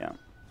don't. Yeah.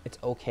 It's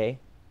okay,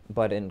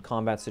 but in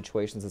combat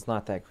situations, it's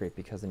not that great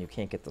because then you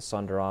can't get the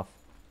Sunder off,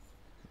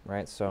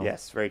 right? So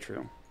yes, very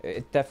true.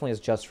 It definitely is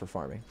just for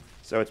farming.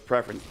 So it's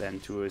preference then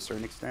to a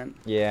certain extent?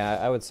 Yeah,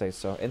 I would say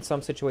so. In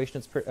some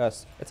situations,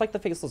 it's like the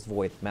Faceless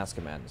Void, Mask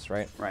of Madness,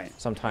 right? Right.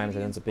 Sometimes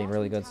it ends up being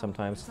really good,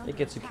 sometimes it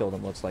gets you killed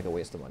and looks like a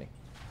waste of money.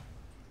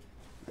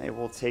 They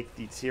will take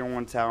the tier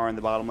 1 tower in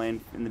the bottom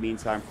lane in the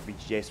meantime for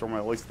VG.J Storm, or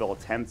at least they'll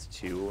attempt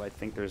to. I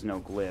think there's no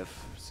glyph,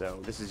 so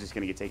this is just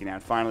going to get taken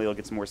out. Finally, they'll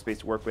get some more space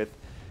to work with.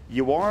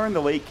 Yuar in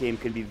the late game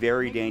can be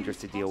very dangerous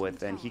to deal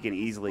with, and he can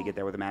easily get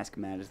there with a Mask of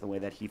Madness the way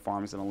that he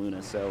farms in a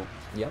Luna, so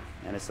yep,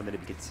 that is something to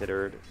be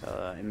considered.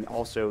 And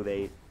also,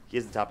 he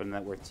is the top of the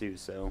net worth too,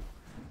 so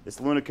this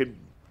Luna could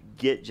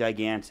get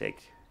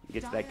gigantic. You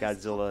get to that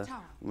Godzilla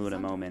Luna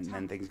moment, and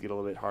then things get a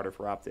little bit harder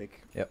for OpTiC.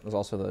 Yep, there's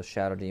also the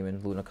Shadow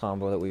Demon Luna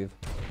combo that we've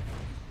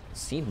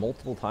seen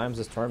multiple times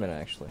this tournament,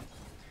 actually.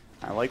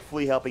 I like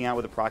Flea helping out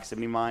with a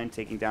proximity mine,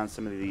 taking down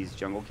some of these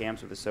jungle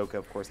camps with Ahsoka,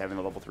 of course, having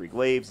the level 3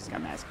 glaives. He's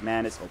got Mask of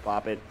Madness, he'll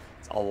pop it.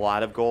 It's a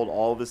lot of gold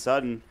all of a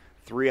sudden.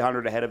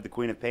 300 ahead of the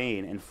Queen of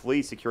Pain, and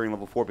Flea securing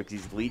level 4 because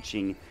he's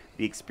leeching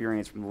the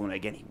experience from the Luna.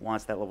 Again, he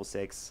wants that level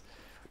 6.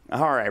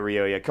 All right,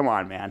 Ryoya, come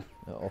on, man.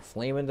 Oh,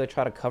 Flamin' to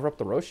try to cover up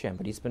the Roshan,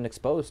 but he's been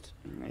exposed.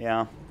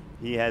 Yeah,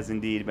 he has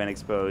indeed been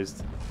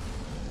exposed.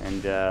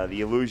 And the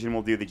illusion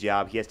will do the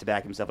job. He has to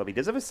back himself up. He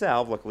does have a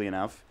salve, luckily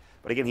enough.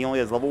 But again, he only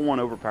has level 1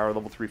 overpower,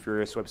 level 3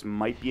 Furious Sweeps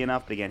might be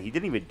enough. But again, he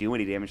didn't even do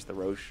any damage to the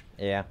Roche.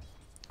 Yeah.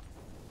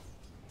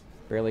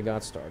 Barely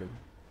got started.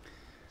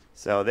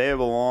 So they have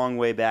a long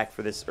way back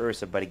for this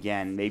Ursa. But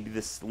again, maybe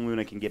this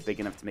Luna can get big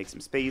enough to make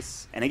some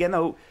space. And again,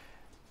 though,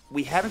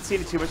 we haven't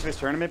seen it too much of this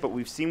tournament, but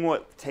we've seen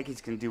what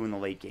techies can do in the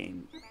late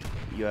game.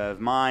 You have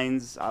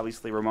mines,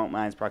 obviously remote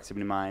mines,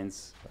 proximity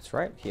mines. That's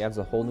right. He adds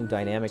a whole new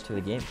dynamic to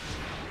the game.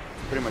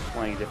 Pretty much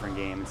playing a different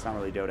game. It's not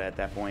really Dota at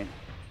that point.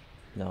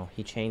 No,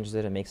 he changed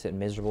it and makes it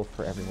miserable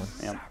for everyone.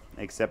 Yep,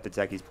 except the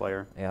techies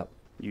player. Yep.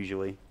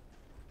 Usually,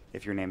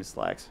 if your name is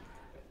Slacks.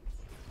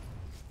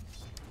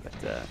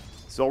 But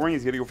Soul Ring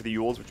is going to go for the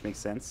Yules, which makes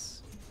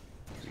sense.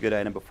 It was a good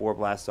item before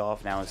Blast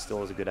Off. Now it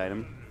still is a good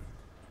item.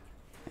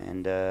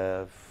 And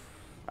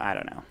I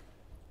don't know.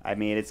 I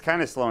mean, it's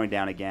kind of slowing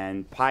down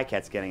again.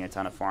 PyCat's getting a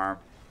ton of farm.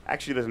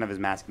 Actually doesn't have his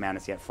Mask of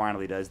Madness yet.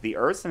 Finally does. The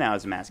Ursa now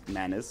has Mask of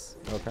Madness.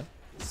 Okay.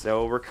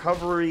 So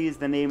recovery is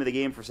the name of the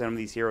game for some of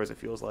these heroes, it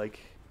feels like.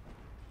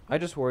 I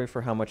just worry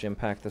for how much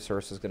impact this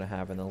Ursa is going to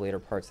have in the later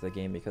parts of the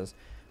game because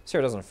this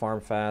hero doesn't farm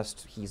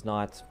fast. He's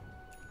not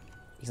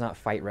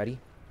fight ready.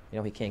 You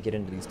know, he can't get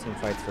into these team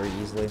fights very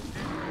easily. It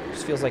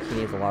just feels like he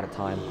needs a lot of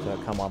time to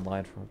come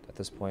online at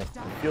this point.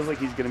 It feels like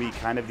he's going to be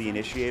kind of the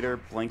initiator.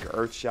 Blink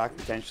Earthshock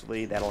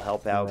potentially. That'll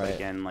help out. Right. But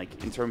again,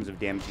 like in terms of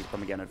damage you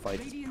come again in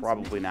fights, it's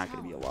probably not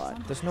going to be a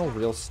lot. There's no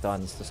real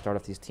stuns to start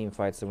off these team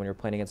fights, and when you're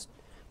playing against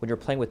when you're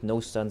playing with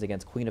no stuns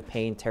against Queen of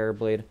Pain,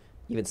 Terrorblade,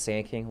 even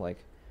Sand King, like,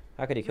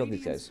 how could you kill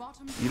these guys?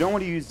 You don't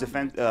want to use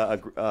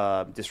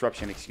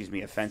disruption,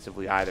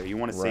 offensively either. You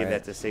want to save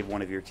that to save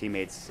one of your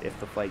teammates if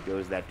the fight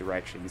goes that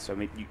direction. So I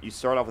mean, you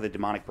start off with a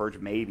Demonic Purge,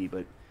 maybe,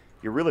 but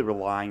you're really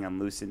relying on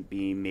Lucent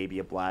Beam, maybe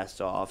a Blast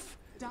Off.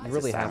 You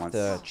really have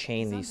to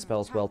chain these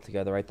spells well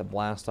together, right? The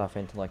Blast Off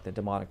into like the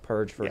Demonic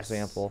Purge, for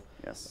example.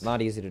 Yes.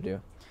 Not easy to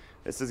do.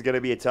 This is going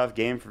to be a tough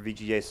game for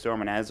VG.J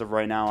Storm, and as of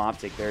right now,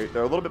 OpTiC,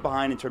 they're a little bit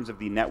behind in terms of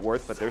the net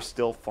worth, but they're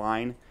still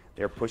fine.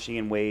 They're pushing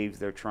in waves.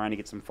 They're trying to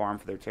get some farm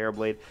for their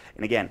Terrorblade.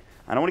 And again,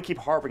 I don't want to keep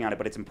harping on it,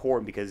 but it's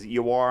important because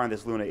EOR on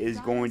this Luna is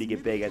going to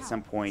get big at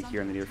some point here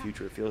in the near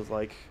future, it feels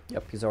like.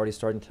 Yep, he's already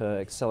starting to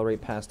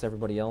accelerate past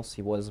everybody else.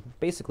 He was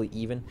basically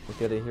even with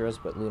the other heroes,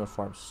 but Luna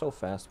farms so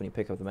fast when you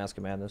pick up the Mask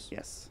of Madness.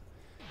 Yes.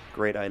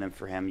 Great item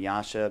for him.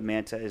 Yasha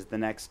Manta is the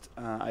next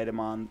item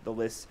on the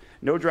list.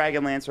 No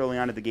Dragon Lance early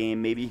on in the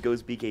game. Maybe he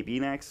goes BKB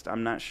next.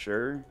 I'm not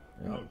sure.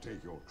 Yeah. I'll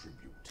take your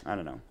tribute. I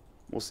don't know.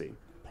 We'll see.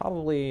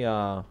 Probably,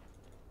 I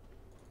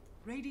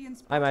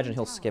imagine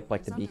he'll skip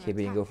like the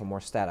BKB and go for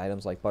more stat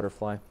items like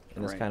Butterfly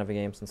in this kind of a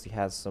game since he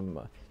has some,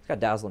 he's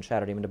got Dazzle and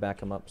Shatter Demon to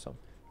back him up, so.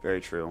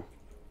 Very true.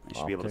 I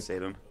should be able to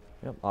save him.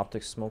 Yep,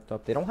 OpTiC smoked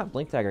up. They don't have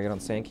Blink Dagger yet on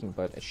Sand King,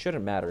 but it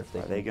shouldn't matter if they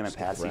Are they going to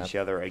pass each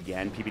other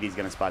again? PPD's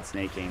going to spot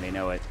Snake King. They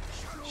know it.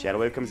 Shadow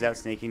Wave comes out.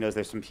 Snake King knows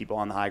there's some people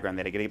on the high ground.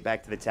 They got to get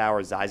back to the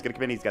tower. Zai's going to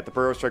come in. He's got the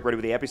Burrow Strike ready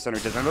with the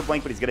Epicenter. Doesn't have a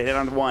blink, but he's going to hit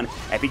on one.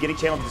 Epi getting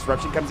channeled.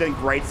 Disruption comes in.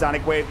 Great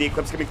Sonic Wave. The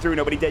Eclipse coming through.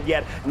 Nobody dead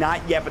yet.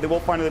 Not yet, but they will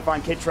finally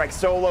find Kid Trek.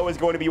 Solo is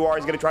going to be UR.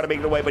 He's going to try to make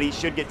it away, but he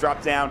should get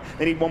dropped down.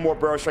 They need one more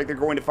Burrow Strike. They're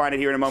going to find it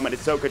here in a moment.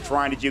 Ahsoka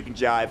trying to juke and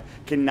jive.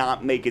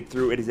 Cannot make it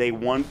through. It is a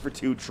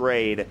 1-for-2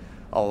 trade.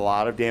 A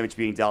lot of damage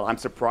being dealt. I'm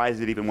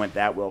surprised it even went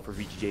that well for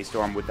VG.J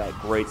Storm with that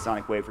great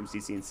Sonic Wave from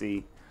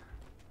CCNC.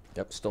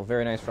 Yep, still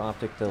very nice for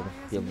OpTiC to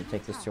be able to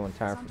take this to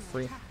entire for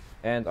free.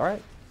 And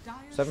alright,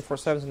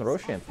 747's in the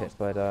Roshan pit,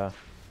 but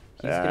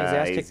he's getting his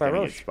ass kicked by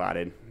Roche. Get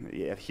spotted.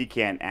 Yeah, he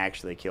can't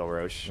actually kill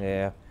Roche.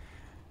 Yeah.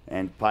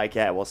 And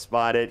Pycat will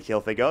spot it.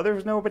 He'll think, oh,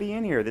 there's nobody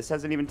in here. This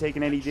hasn't even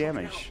taken any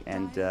damage.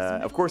 And,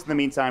 of course, in the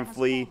meantime,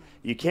 Flea,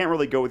 you can't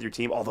really go with your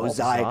team. Although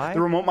Zai,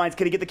 the remote mine's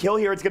going to get the kill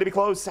here. It's going to be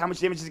close. How much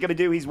damage is he going to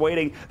do? He's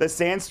waiting. The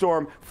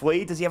Sandstorm.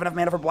 Flea, does he have enough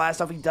mana for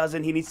Blast Off? He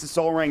doesn't. He needs to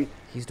Soul Ring.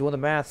 He's doing the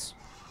maths.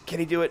 Can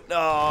he do it?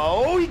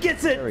 Oh, he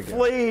gets it.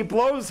 Flea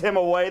blows him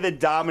away. The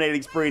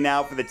dominating spree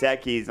now for the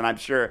Techies, and I'm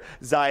sure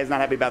Zai is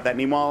not happy about that.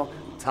 Meanwhile,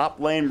 top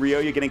lane,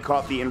 Ryoya getting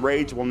caught. The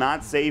Enrage will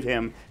not save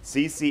him.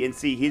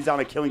 CCNC, he's on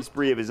a killing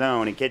spree of his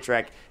own, and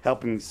Kitrek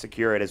helping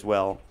secure it as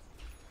well.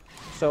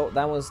 So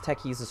that was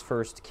Techies'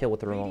 first kill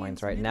with the remote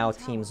lines, right? Now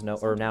teams know,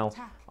 or now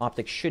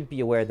OpTiC should be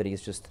aware that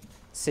he's just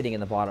sitting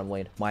in the bottom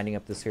lane, minding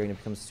up this area, and it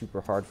becomes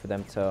super hard for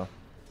them to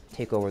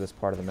take over this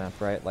part of the map,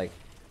 right? Like,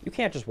 you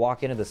can't just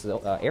walk into this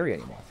area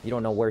anymore. You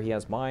don't know where he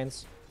has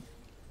mines.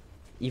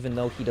 Even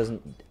though he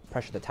doesn't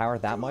pressure the tower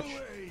that much,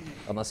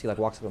 unless he like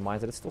walks up the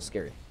mines, it's still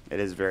scary. It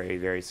is very,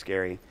 very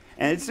scary.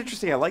 And it's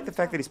interesting, I like the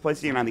fact that he's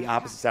placing it on the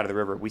opposite side of the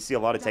river. We see a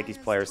lot of Techies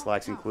players,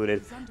 Slacks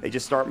included, they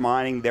just start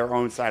mining their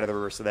own side of the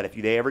river so that if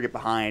they ever get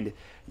behind,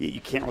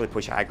 you can't really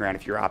push high ground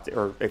if you're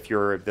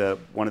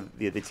one of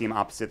the team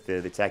opposite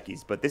the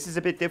Techies. But this is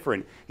a bit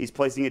different. He's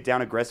placing it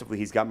down aggressively.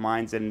 He's got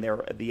mines in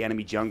the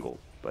enemy jungle.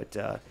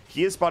 But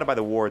he is spotted by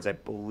the wards, I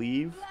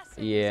believe.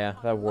 Yeah,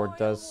 that ward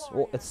does.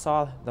 Well, it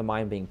saw the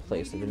mine being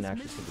placed. It didn't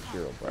actually see the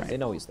hero, but they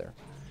know he's there.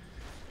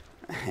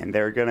 And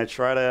they're going to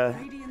try to,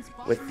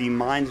 with the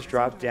mines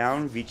dropped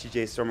down,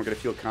 VG.J Storm are going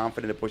to feel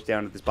confident to push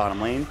down to this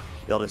bottom lane.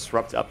 They'll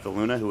disrupt up the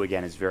Luna, who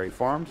again is very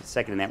farmed.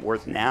 Second in net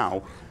worth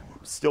now.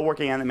 Still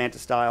working on the Manta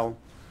style.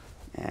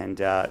 And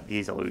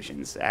these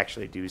illusions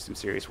actually do some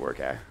serious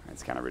work.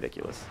 It's kind of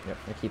ridiculous. Yep,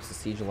 it keeps the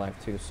siege alive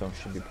too, so it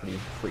should be pretty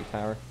free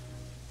tower.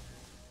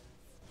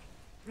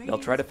 They'll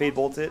try to Fade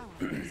Bolt it,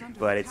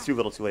 but it's too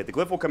little too late. The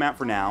Glyph will come out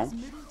for now,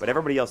 but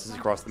everybody else is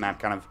across the map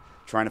kind of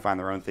trying to find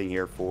their own thing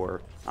here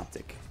for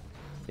OpTiC.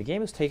 The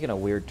game has taken a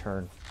weird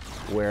turn,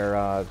 where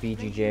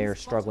VG.J are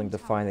struggling to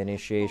find the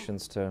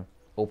initiations to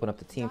open up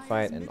the team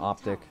fight, and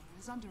OpTiC,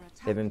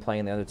 they've been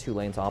playing the other two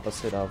lanes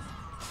opposite of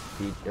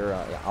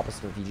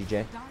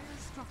VG.J.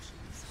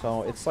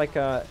 So it's like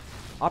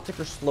OpTiC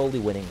are slowly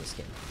winning this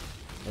game.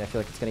 And I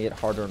feel like it's going to get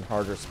harder and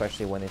harder,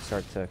 especially when they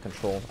start to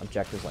control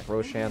objectives like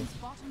Roshan.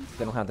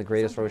 They don't have the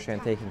greatest Roshan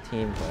taking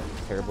team,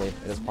 but terribly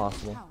it is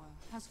possible.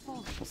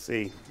 We'll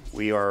see.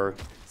 We are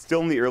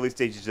still in the early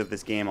stages of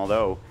this game,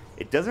 although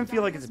it doesn't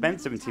feel like it's been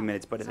 17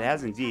 minutes, but it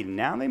has indeed.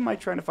 Now they might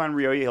try to find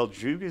Ryoya. He'll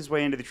juke his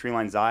way into the tree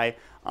line. Zai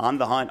on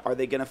the hunt. Are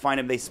they going to find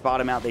him? They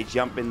spot him out. They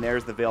jump in.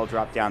 There's the Veil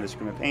drop down. The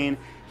Scream of Pain.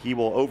 He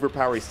will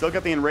overpower. He's still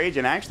got the Enrage,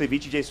 and actually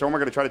VG.J Storm are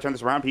going to try to turn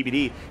this around.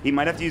 PPD, he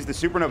might have to use the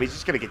Supernova. He's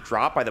just going to get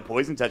dropped by the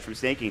Poison Touch from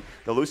Snaking.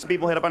 The Lucid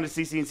people hit up onto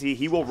CCNC.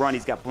 He will run.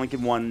 He's got Blink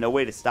in one. No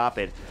way to stop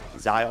it.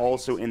 Zai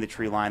also in the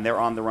tree line. They're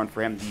on the run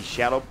for him. The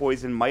Shadow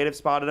Poison might have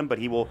spotted him, but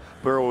he will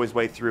burrow his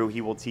way through.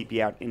 He will TP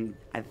out, and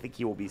I think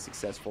he will be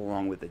successful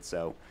along with it.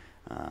 So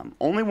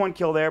Only one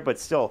kill there, but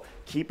still,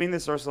 keeping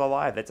this Ursa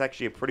alive, that's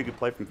actually a pretty good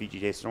play from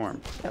VG.J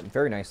Storm. Yeah,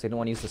 very nice. They don't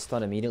want to use the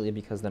stun immediately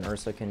because then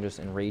Ursa can just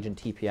enrage and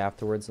TP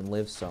afterwards and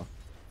live, so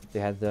they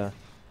had the...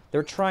 They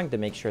were trying to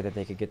make sure that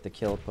they could get the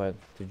kill, but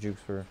the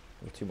jukes were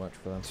too much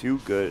for them. Too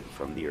good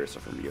from the Ursa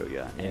from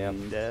Ryoya.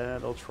 And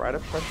they'll try to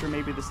pressure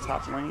maybe this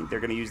top lane.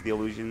 They're going to use the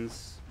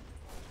illusions,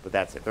 but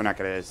that's it. They're not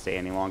going to stay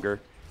any longer.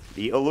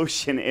 The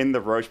illusion in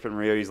the Roche from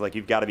Ryoya is like,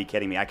 you've got to be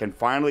kidding me. I can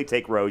finally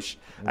take Roche.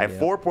 I have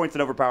 4 points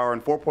in Overpower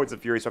and 4 points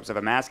of Fury Swaps. I have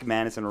a Mask of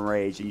Madness and a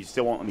Rage, and you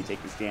still won't let me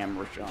take this damn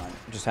Roshan.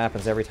 It just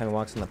happens every time he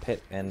walks in the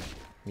pit, and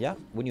yeah,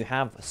 when you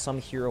have some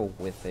hero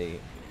with an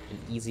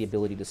easy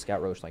ability to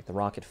scout Roche, like the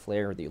Rocket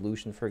Flare or the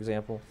Illusion, for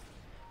example,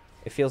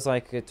 it feels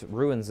like it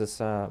ruins this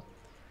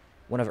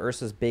one of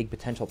Ursa's big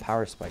potential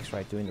power spikes,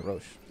 right, doing the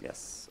Roche.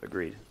 Yes,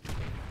 agreed.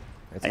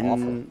 It's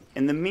awful.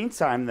 In the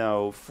meantime,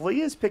 though, Flea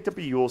has picked up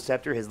a Yule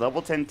Scepter. His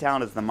level 10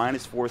 talent is the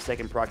 -4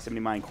 second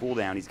proximity mine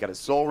cooldown. He's got a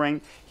Soul Ring.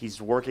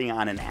 He's working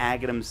on an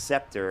Aghanim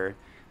Scepter.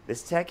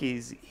 This tech,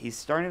 he's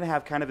starting to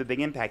have kind of a big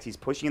impact. He's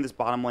pushing in this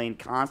bottom lane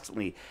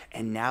constantly,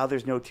 and now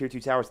there's no tier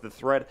 2 towers. The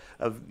threat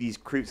of these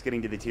creeps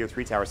getting to the tier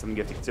 3 tower is something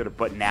you have to consider.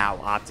 But now,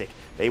 OpTiC,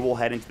 they will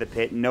head into the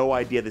pit. No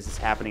idea this is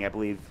happening, I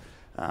believe.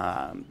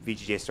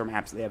 VG.J Storm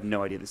absolutely have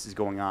no idea this is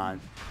going on,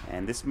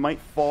 and this might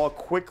fall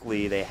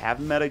quickly. They have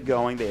meta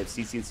going. They have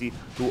CCNC,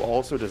 who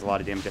also does a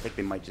lot of damage. I think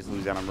they might just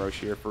lose out on Roche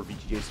here for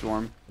VG.J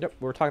Storm. Yep,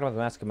 we were talking about the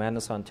Mask of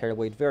Madness on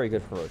Terrorblade. Very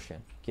good for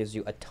Roshan. Gives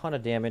you a ton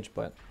of damage,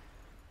 but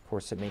of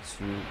course it makes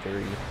you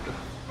very...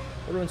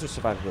 It ruins your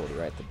survivability,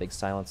 right? The big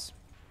silence.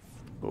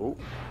 Oh,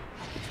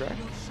 good track.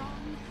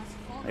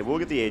 They will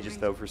get the Aegis,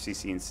 though, for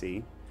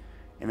CCNC.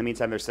 In the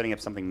meantime, they're setting up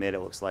something mid. It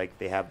looks like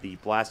they have the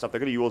blast off. They're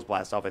going to use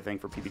blast off, I think,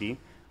 for PBD,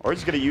 or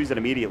just going to use it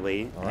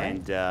immediately,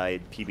 and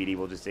PBD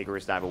will just take a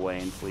risk dive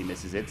away, and Flea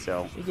misses it.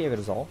 So he gave it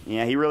his all.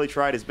 Yeah, he really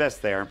tried his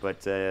best there,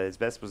 but his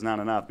best was not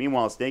enough.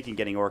 Meanwhile, Snaking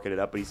getting orchided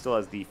up, but he still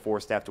has the 4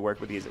 staff to work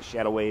with. He has a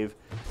Shadow Wave.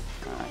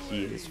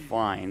 He is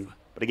fine.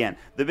 But again,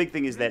 the big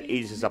thing is that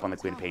Aegis is up on the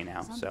Queen of Pain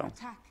now. So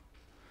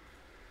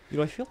you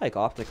know, I feel like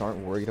OpTiC aren't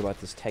worried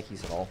about this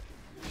techies at all.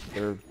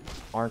 There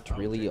aren't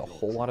really a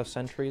whole lot of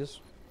sentries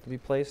to be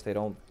placed. They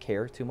don't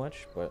care too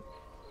much, but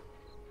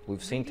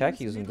we've seen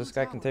techies, and this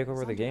guy can take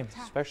over the game,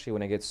 especially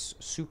when it gets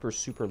super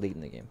late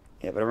in the game.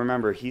 Yeah, but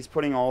remember, he's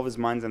putting all of his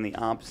mines on the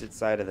opposite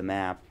side of the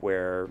map,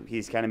 where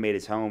he's kind of made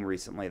his home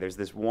recently. There's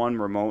this one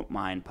remote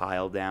mine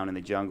pile down in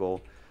the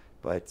jungle,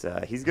 but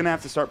he's going to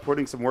have to start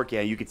putting some work.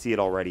 Yeah, you can see it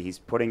already. He's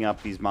putting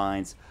up these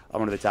mines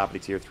up onto the top of the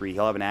tier 3.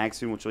 He'll have an Ag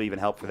soon, which will even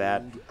help for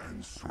that.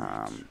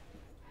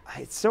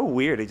 It's so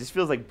weird. It just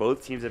feels like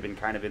both teams have been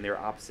kind of in their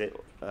opposite,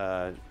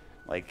 the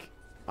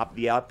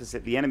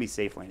enemy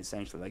safe lane,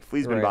 essentially. Like,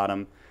 Flea's been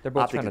bottom. They're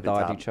both OpTiC trying to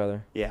dodge each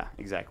other. Yeah,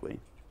 exactly.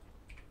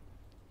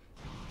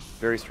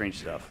 Very strange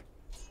stuff.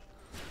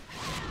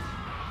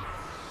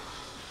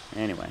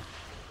 Anyway,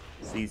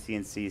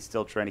 CCNC is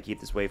still trying to keep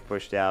this wave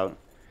pushed out.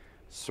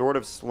 Sort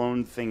of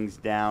slowing things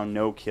down.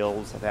 No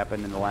kills have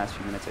happened in the last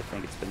few minutes. I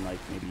think it's been like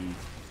maybe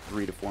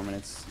 3 to 4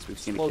 minutes since we've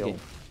seen a kill.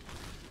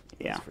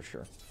 Yeah, that's for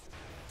sure.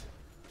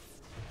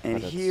 And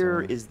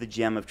here is the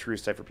gem of true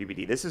sight for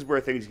PBD. This is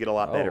where things get a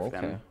lot better for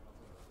them.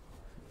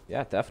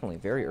 Yeah, definitely.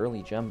 Very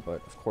early gem,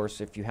 but of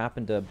course, if you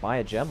happen to buy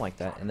a gem like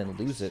that and then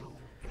lose it,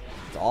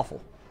 it's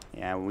awful.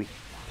 Yeah, we've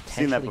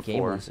seen that before.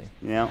 Game losing.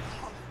 Yeah,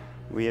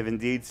 we have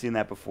indeed seen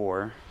that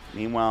before.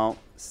 Meanwhile,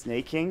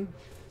 Snaking,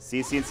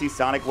 CCNC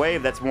Sonic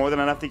Wave, that's more than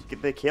enough to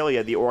get the kill. You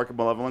had the Auric of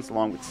Malevolence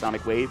along with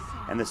Sonic Wave,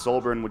 and the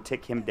Soulburn would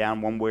tick him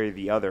down one way or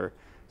the other.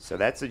 So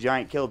that's a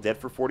giant kill. Dead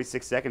for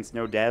 46 seconds,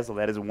 no Dazzle.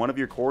 That is one of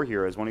your core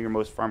heroes, one of your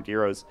most farmed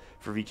heroes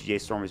for VG.J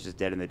Storm is just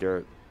dead in the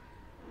dirt.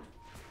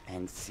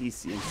 And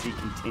CCNC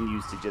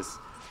continues to just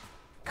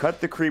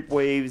cut the creep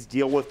waves,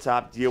 deal with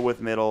top, deal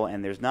with middle,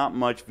 and there's not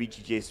much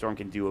VG.J Storm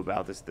can do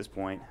about this at this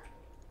point.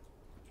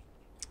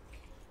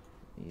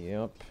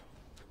 Yep.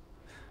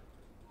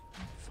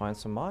 Find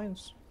some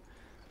mines.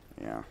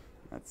 Yeah,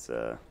 that's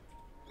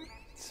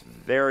it's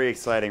very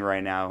exciting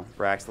right now,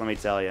 Brax, let me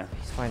tell you.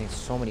 He's finding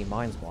so many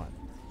mines, Bot.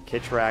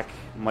 Kitrak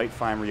might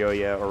find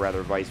Ryoya, or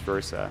rather vice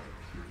versa.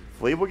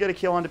 Flea will get a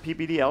kill onto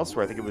PPD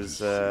elsewhere. I think it was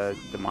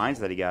the mines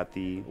that he got.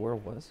 Where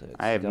was it?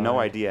 I have no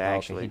idea,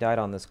 actually. Okay. He died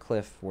on this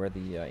cliff where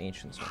the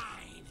Ancients were.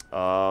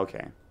 Oh,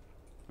 okay.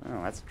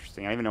 Oh, that's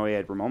interesting. I didn't even know he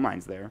had remote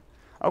mines there.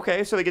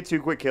 Okay, so they get 2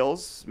 quick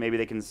kills. Maybe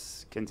they can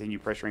continue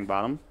pressuring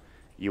bottom.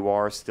 You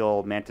are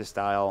still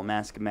Mantis-style.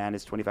 Mask of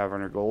Madness,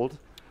 2,500 gold.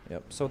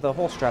 Yep. So the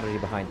whole strategy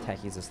behind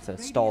techies is to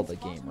stall the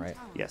game, right?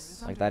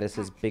 Yes. Like, that is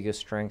his biggest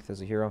strength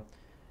as a hero.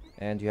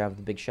 And you have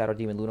the big Shadow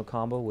Demon Luna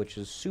combo, which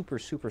is super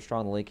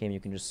strong in the late game.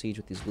 You can just siege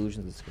with these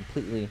illusions.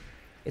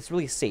 It's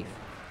really safe,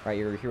 right?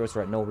 Your heroes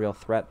are at no real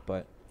threat,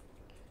 but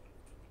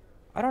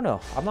I don't know.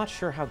 I'm not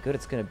sure how good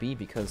it's going to be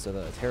because of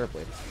the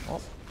Terrorblade.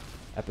 Oh,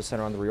 Epicenter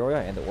on the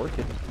Ryoya and the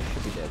Orchid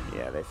should be dead.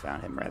 Yeah, they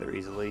found him rather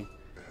easily.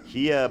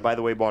 He, by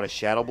the way, bought a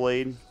Shadow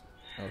Blade.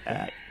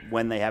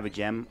 when they have a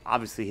gem.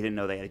 Obviously, he didn't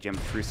know they had a gem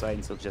of True Sight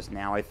until just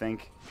now, I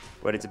think.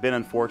 But it's a bit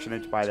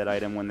unfortunate to buy that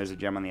item when there's a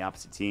gem on the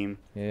opposite team.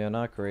 Yeah,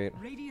 not great.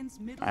 He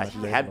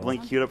had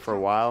Blink queued up for a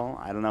while.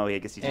 I don't know. I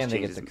guess he just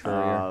changed the his...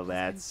 courier. Oh,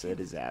 that's a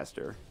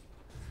disaster.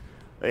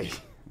 This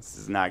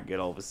is not good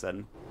all of a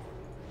sudden.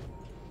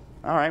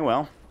 All right,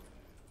 well.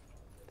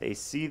 They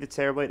see the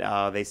Terrorblade.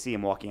 Oh, they see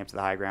him walking up to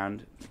the high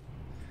ground.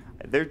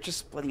 They're just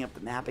splitting up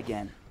the map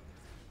again.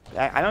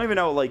 I don't even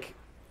know, like...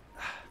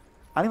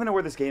 I don't even know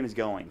where this game is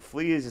going.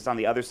 Flea is just on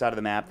the other side of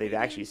the map. They've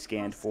actually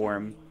scanned for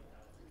him.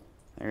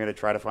 They're going to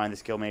try to find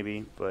this kill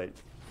maybe, but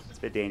it's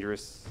a bit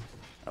dangerous.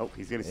 Oh,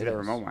 he's going to see that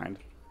remote wind.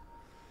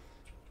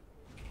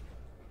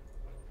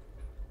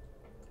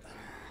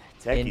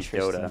 Techie's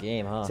Dota.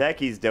 Game, huh?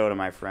 Techie's Dota,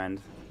 my friend.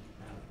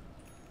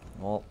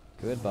 Well,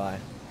 goodbye.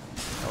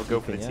 I'll go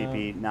for the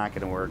TP. Not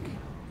going to work.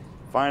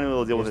 Finally,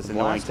 we'll deal with this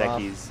annoying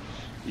Techies.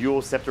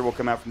 Yule Scepter will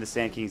come out from the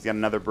Sand King. He's got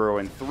another burrow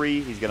in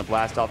 3. He's going to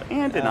blast off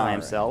and deny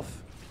himself.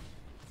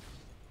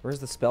 Where's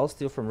the spell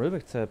steal from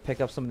Rubik to pick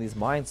up some of these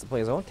mines to play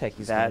his own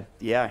Techies?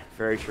 Yeah,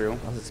 very true.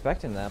 I was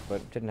expecting that, but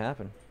it didn't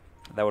happen.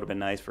 That would have been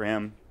nice for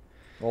him.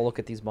 Well, look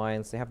at these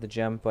mines. They have the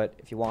gem, but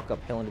if you walk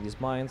uphill into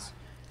these mines,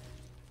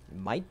 you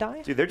might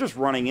die. Dude, they're just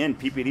running in.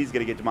 PPD's going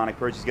to get Demonic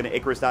Purge. He's going to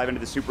Icarus dive into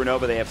the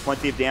Supernova. They have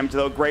plenty of damage,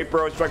 though. Great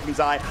Burrow Strike from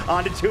Zai.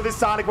 Onto 2, the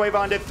Sonic Wave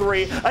onto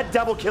 3. A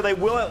double kill. They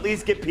will at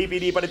least get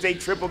PPD, but it's a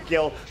triple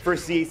kill for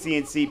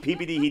CCNC.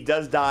 PPD, he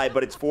does die,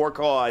 but it's for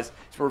cause.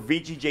 It's for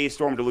VG.J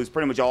Storm to lose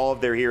pretty much all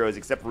of their heroes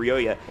except for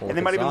Ryoya. And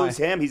they might even lose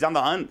him. He's on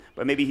the hunt,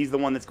 but maybe he's the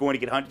one that's going to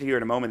get hunted here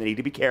in a moment. They need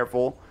to be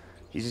careful.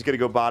 He's just going to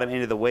go bottom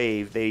into the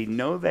wave. They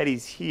know that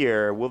he's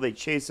here. Will they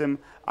chase him?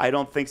 I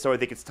don't think so. I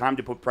think it's time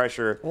to put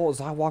pressure. Oh,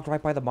 Zai walked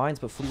right by the mines,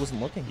 but Flea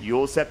wasn't looking.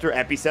 Yule Scepter,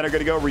 Epicenter going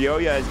to go.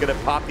 Ryoya is going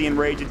to pop the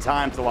Enrage in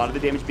time. So a lot of the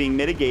damage being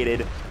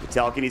mitigated. The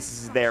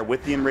Telekinesis is there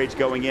with the Enrage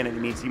going in, and it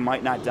means he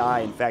might not die.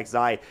 In fact,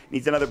 Zai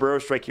needs another Burrow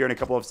Strike here in a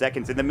couple of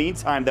seconds. In the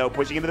meantime, though,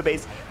 pushing into the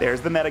base, there's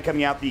the meta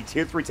coming out. The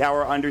Tier 3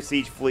 tower under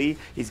siege. Flea,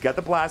 he's got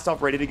the blast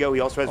off ready to go. He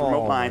also has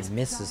remote mines.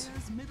 Misses.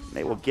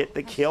 They will get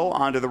the kill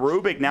onto the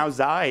Rubik. Now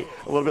Zai,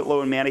 a little bit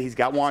low in mana. He's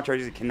got wand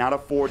charges. He cannot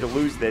afford to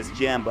lose this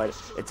gem, but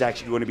it's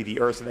actually going to be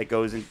the Ursa that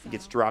goes and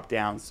gets dropped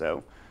down.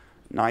 So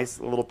nice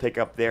little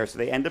pickup there. So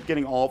they end up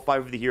getting all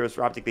 5 of the heroes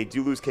for OpTiC. They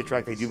do lose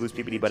Kid-Track. They do lose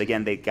PPD, but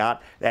again, they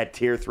got that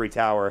Tier 3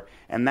 tower.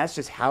 And that's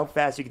just how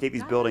fast you can take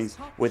these buildings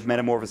with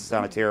Metamorphosis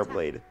on a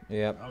Terrorblade.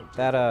 Yep.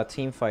 That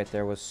team fight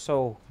there was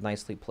so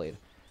nicely played.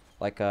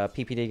 Like,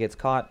 PPD gets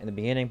caught in the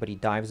beginning, but he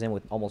dives in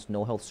with almost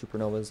no health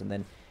Supernovas, and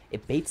then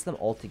it baits them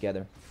all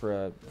together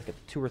for like a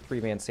 2 or 3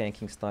 man Sand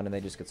King stun, and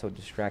they just get so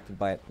distracted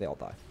by it, they all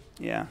die.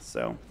 Yeah,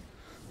 so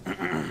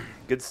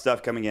good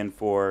stuff coming in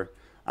for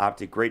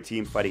OpTiC. Great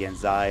team fight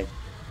against Zai.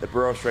 The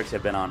Burrow Strikes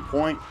have been on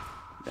point,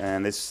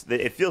 and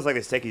it feels like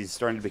this Techie is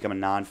starting to become a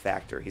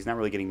non-factor. He's not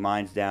really getting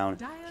mines down.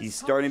 He's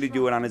starting to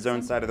do it on his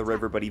own side of the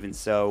river, but even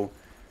so,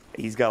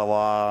 he's got a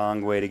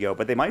long way to go.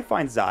 But they might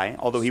find Zai,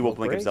 although he will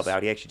blink himself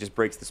out. He actually just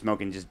breaks the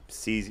smoke and just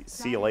see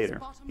you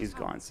later. He's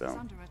gone,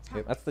 so.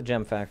 Yep, that's the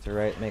gem factor,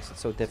 right? It makes it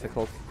so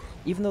difficult.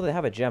 Even though they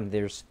have a gem,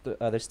 there's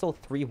still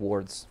 3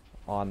 wards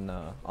on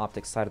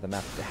OpTic's side of the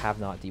map that have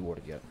not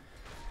dewarded yet.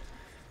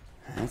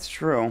 That's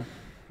true.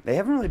 They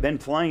haven't really been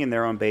playing in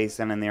their own base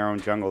and in their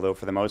own jungle, though,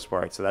 for the most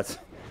part. So that's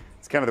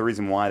kind of the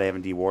reason why they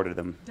haven't dewarded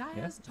them. Yeah,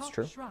 that's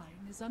true.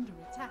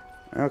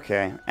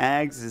 Okay,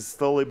 Ags is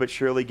slowly but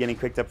surely getting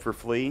picked up for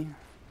Flea.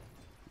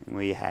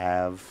 We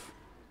have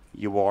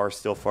UR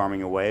still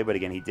farming away, but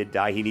again, he did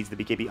die. He needs the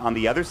BKB. On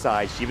the other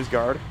side, Shiva's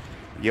Guard,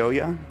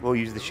 Yoya will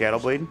use the Shadow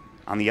Blade.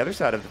 On the other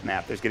side of the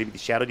map, there's going to be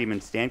the Shadow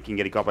Demon Stand King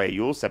getting caught by a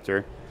Yule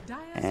Scepter.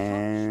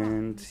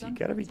 And you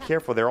got to be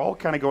careful. They're all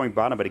kind of going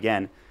bottom, but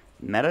again,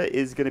 meta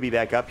is going to be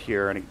back up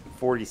here in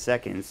 40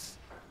 seconds.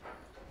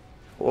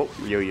 Oh,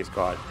 Yoya's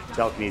caught.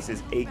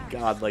 Telekinesis, a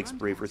godlike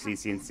spree for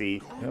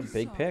CCNC. Yeah,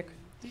 big pick.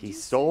 He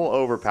stole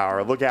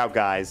Overpower. Look out,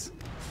 guys.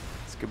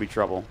 This could be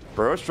trouble.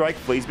 Burrow Strike.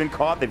 Flea's been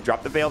caught. They've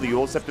dropped the Veil. The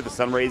Yule Scepter. The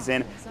Sun Rays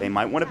in. They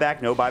might want it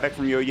back. No buyback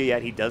from Yoya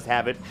yet. He does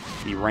have it.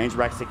 The range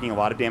rack's taking a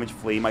lot of damage.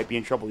 Flea might be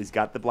in trouble. He's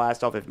got the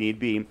blast off if need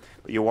be.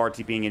 But you are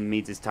TPing in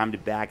means it's time to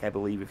back, I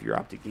believe, if you're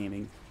OpTiC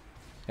Gaming.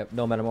 Yep,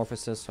 no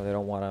Metamorphosis, so they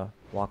don't want to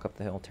walk up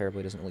the hill.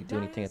 Terribly doesn't really do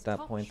anything at that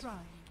point.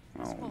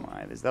 Oh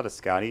my. Is that a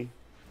Scotty?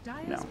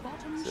 No.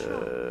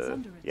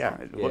 Yeah,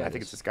 I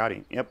think it's a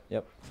Scotty. Yep.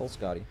 Yep, full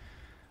Scotty.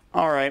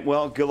 All right,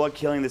 well, good luck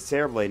killing this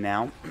Terrorblade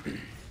now.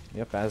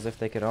 Yep, as if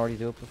they could already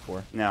do it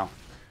before. No,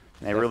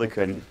 they really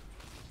couldn't.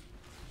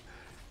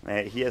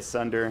 He has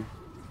Sunder.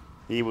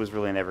 He was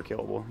really never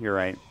killable. You're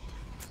right.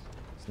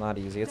 It's not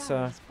easy. It's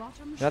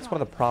that's one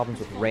of the problems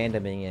with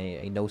randoming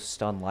a no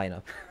stun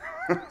lineup.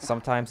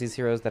 Sometimes these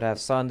heroes that have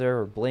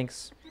Sunder or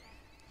Blinks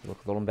look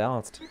a little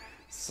imbalanced.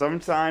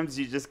 Sometimes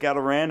you just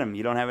gotta random.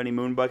 You don't have any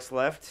Moonbucks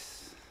left.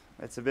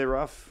 That's a bit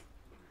rough.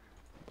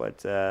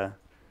 But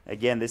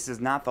again, this is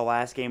not the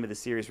last game of the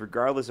series.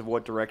 Regardless of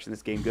what direction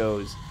this game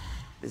goes,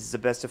 this is a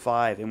best of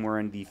 5, and we're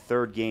in the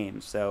 3rd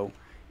game. So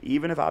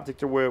even if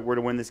OpTiC were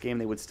to win this game,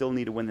 they would still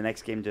need to win the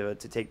next game to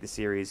take the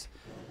series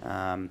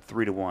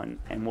 3-1.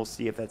 And we'll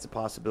see if that's a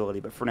possibility.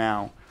 But for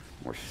now,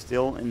 we're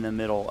still in the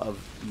middle of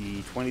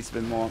the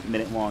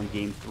 27-minute-long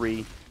Game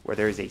 3, where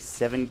there is a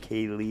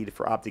 7K lead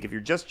for OpTiC. If you're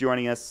just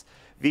joining us,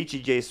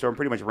 VG.J Storm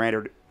pretty much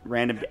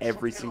randomed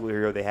every single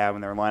hero they have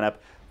in their lineup.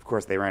 Of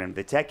course, they randomed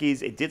the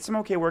techies. It did some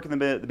okay work in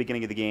the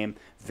beginning of the game.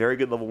 Very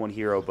good level 1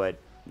 hero, but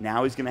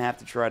now he's going to have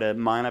to try to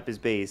mine up his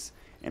base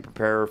and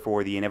prepare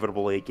for the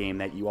inevitable late game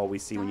that you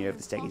always see when you have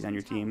the techies on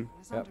your team.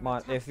 Yep,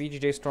 Mont, if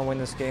VG.J Storm win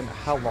this game,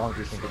 how long do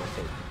you think it'll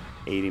take?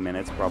 80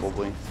 minutes,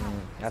 probably.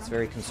 That's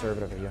very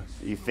conservative of you.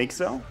 You think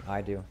so?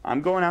 I do.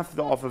 I'm going off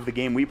of the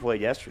game we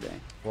played yesterday.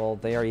 Well,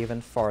 they are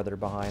even farther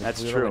behind.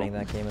 That's we true. were winning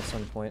that game at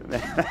some point.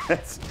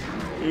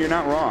 You're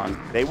not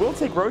wrong. They will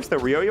take Roche, though.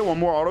 Ryoya, one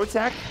more auto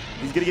attack.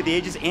 He's going to get the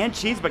Aegis and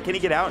Cheese, but can he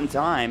get out in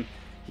time?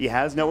 He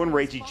has no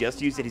enrage. He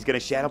just used it. He's going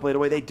to Shadow Blade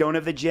away. They don't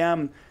have the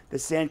gem. The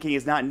Sand King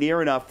is not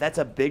near enough. That's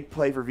a big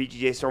play for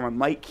VG.J Storm. It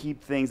might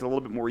keep things a little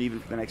bit more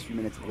even for the next few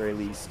minutes at the very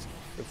least.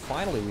 But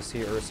finally, we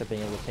see Ursa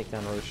being able to take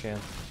down Roshan.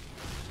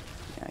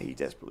 Yeah, he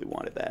desperately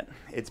wanted that.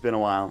 It's been a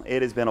while.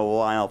 It has been a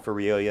while for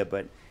Ryoya,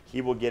 but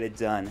he will get it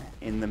done.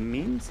 In the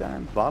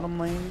meantime, bottom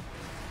lane,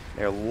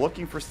 they're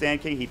looking for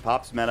Sand King. He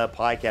pops meta.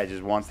 Pycat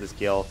just wants this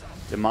kill.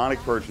 Demonic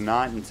Purge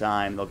not in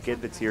time. They'll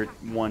get the tier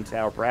 1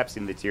 tower, perhaps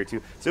even the tier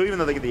 2. So even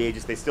though they get the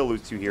Aegis, they still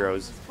lose 2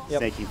 heroes. Yep.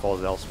 Sand King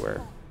falls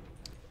elsewhere.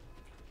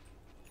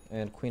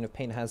 And Queen of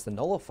Pain has the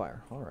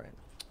Nullifier. All right.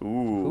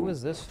 Ooh. Who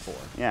is this for?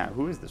 Yeah,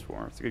 who is this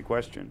for? It's a good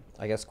question.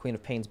 I guess Queen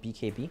of Pain's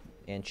BKB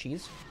and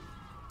Cheese.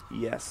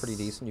 Yes. Pretty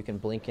decent. You can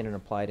blink in and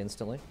apply it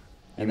instantly.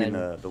 And then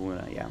the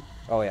Luna, yeah.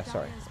 Oh yeah,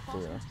 sorry. The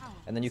Luna.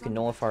 And then you can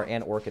Nullifier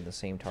and Orchid the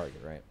same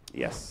target, right?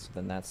 Yes. So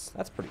then that's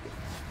pretty good.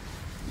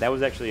 That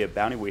was actually a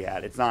bounty we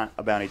had. It's not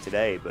a bounty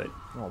today, but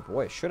Oh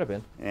boy, it should have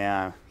been.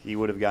 yeah, he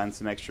would have gotten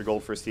some extra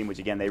gold for his team, which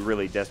again they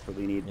really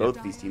desperately need. Yep. Both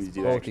of these teams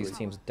do. Both actually. these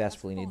teams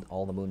desperately need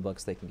all the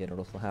Moonbucks they can get, or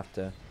else they'll have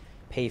to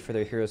pay for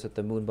their heroes with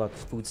the Moonbuck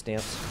food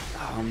stamps.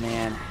 Oh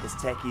man, this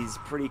techie's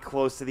pretty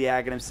close to the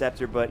Aghanim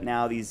Scepter, but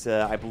now these,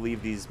 I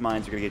believe these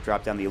mines are going to get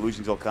dropped down. The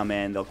illusions will come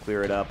in, they'll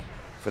clear it up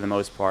for the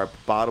most part.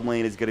 Bottom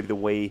lane is going to be the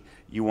way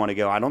you want to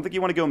go. I don't think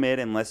you want to go mid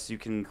unless you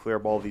can clear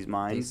up all of these They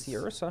mines. see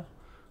Ursa.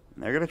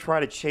 They're going to try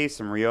to chase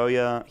him.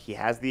 Ryoya, he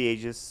has the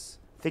Aegis.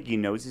 I think he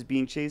knows he's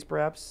being chased,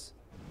 perhaps.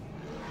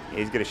 Yeah,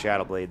 he's going to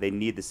Shadow Blade. They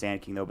need the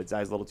Sand King, though, but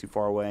Zai's a little too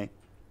far away.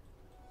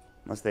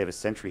 Unless they have a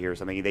sentry here or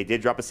something. They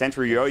did drop a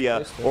sentry.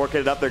 Ryoya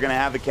orchid it up. They're going to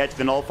have the catch.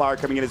 The Nullifier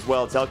coming in as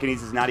well.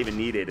 Telekinesis is not even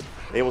needed.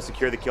 They will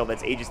secure the kill.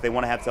 That's Aegis. They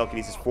want to have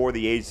Telekinesis for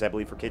the Aegis, I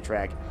believe, for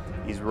Kittrack.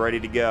 He's ready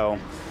to go.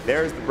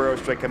 There's the Burrow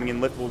Strike coming in.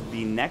 Lift will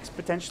be next,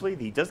 potentially.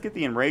 He does get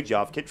the Enrage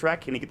off.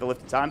 Kittrack, can he get the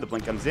lift in time? The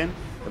Blink comes in.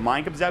 The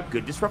Mine comes out.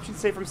 Good disruption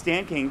save from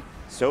Sand King.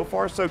 So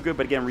far, so good.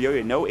 But again,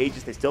 Ryoya, no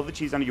Aegis. They still have the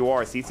cheese on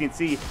UR.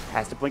 CCNC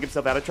has to blink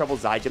himself out of trouble.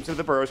 Zai jumps into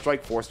the Burrow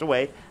Strike, forced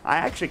away. I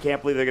actually can't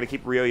believe they're going to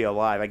keep Ryoya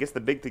alive. I guess the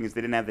big thing is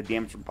they didn't have the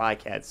damage from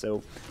Pycat,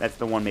 so that's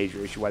the one major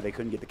issue why they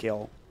couldn't get the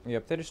kill.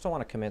 Yep, they just don't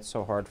want to commit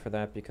so hard for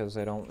that because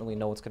they don't really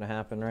know what's going to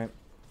happen, right?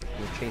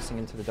 You're chasing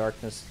into the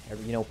darkness.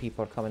 You know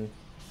people are coming.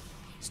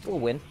 Still a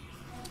win.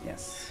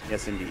 Yes.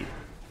 Yes, indeed.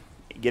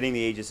 Getting the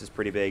Aegis is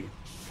pretty big.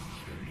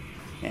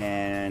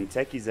 And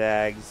Techie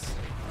Zags,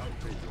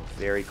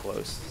 very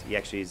close. He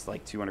actually is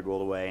like 200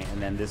 gold away.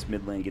 And then this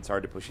mid lane gets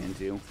hard to push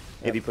into.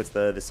 If he puts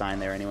the sign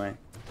there anyway.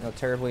 You know,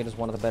 Terrorblade is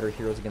one of the better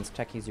heroes against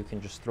techies. You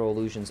can just throw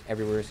illusions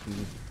everywhere so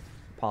you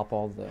pop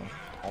all the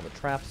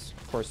traps.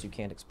 Of course, you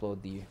can't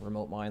explode the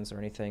remote mines or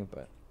anything,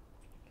 but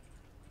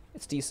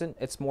it's decent.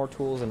 It's more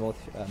tools than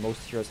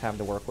most heroes have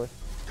to work with.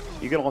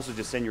 You can also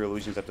just send your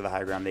illusions up to the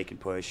high ground they can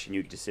push, and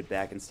you can just sit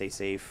back and stay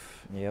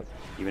safe. Yep.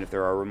 Even if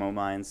there are remote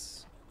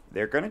mines.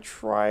 They're going to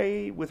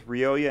try with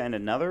Ryoya and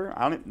another.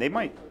 They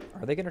might.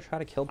 Are they going to try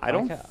to kill Pycat? I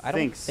don't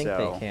think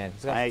they can.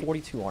 He's got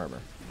 42 armor.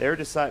 They're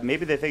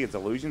maybe they think it's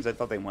illusions. I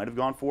thought they might have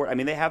gone for it. I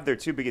mean, they have their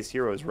two biggest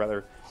heroes,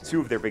 rather, two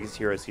of their biggest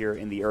heroes here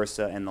in the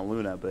Ursa and the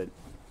Luna, but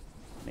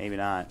maybe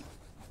not.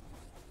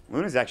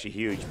 Luna's actually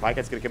huge.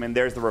 Pykat's going to come in.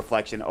 There's the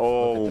reflection.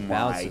 Oh,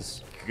 my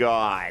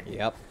God.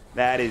 Yep.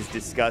 That is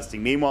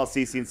disgusting. Meanwhile,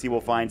 CCNC will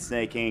find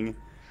Snaking.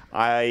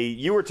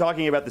 You were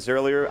talking about this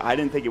earlier. I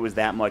didn't think it was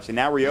that much. And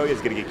now Ryoya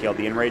is going to get killed.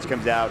 The Enrage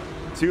comes out.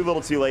 Too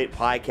little too late.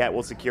 Pycat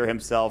will secure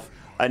himself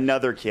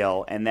another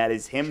kill. And that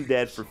is him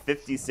dead for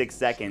 56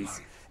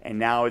 seconds. And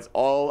now it's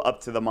all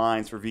up to the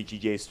mines for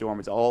VG.J Storm.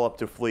 It's all up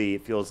to Flea,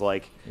 it feels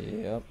like.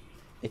 Yep.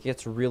 It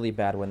gets really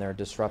bad when there are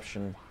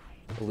disruption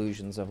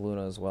illusions of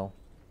Luna as well.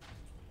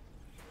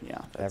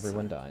 Yeah.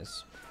 Everyone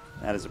dies.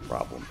 That is a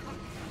problem.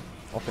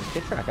 Well,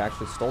 Kittrack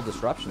actually stole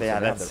disruptions. Yeah, so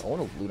they have their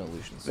own Luna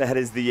illusions. That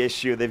is the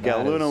issue. They've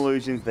got Luna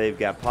illusions. They've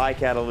got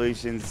Pycat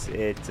illusions.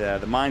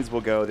 The mines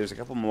will go. There's a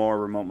couple more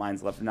remote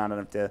mines left. Not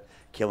enough to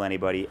kill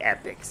anybody.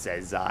 Epic,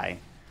 says Zai.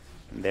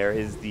 And there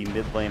is the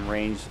mid lane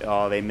range.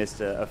 Oh, they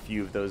missed a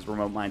few of those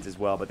remote mines as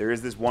well. But there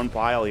is this one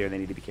pile here they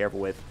need to be careful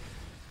with.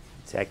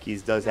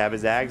 Techies does have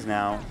his Ags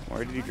now.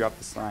 Where did he drop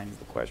the sign is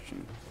the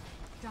question.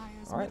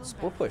 All right,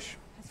 split push.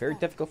 Very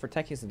difficult for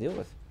techies to deal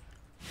with.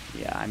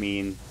 Yeah, I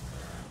mean,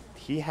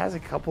 He has a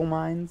couple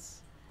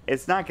mines.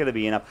 It's not going to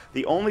be enough.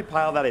 The only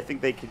pile that I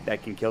think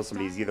that can kill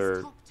somebody is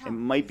either, it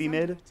might be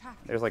mid.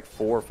 There's like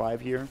 4 or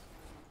 5 here.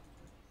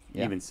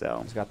 Yeah. Even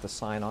so. He's got the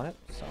sign on it,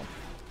 so.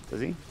 Does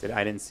he?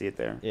 I didn't see it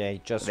there. Yeah,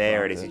 he just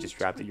There it dropped is. He just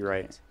dropped it. You're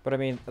right. But I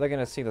mean, they're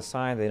gonna see the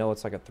sign. They know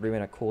it's like a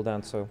 3-minute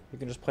cooldown, so you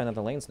can just play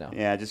another lanes now.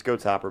 Yeah, just go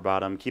top or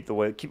bottom. Keep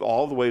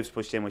all the waves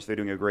pushed in, which they're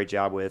doing a great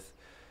job with.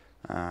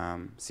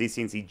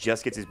 CCNC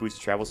just gets his boost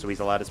to travel, so he's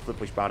allowed to split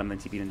push bottom, then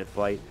TP into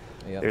fight.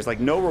 Yep. There's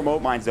like no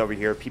remote mines over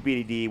here.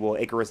 PPDD will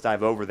Icarus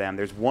dive over them.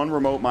 There's one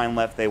remote mine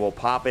left. They will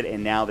pop it,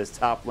 and now this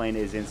top lane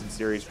is in some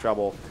serious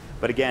trouble.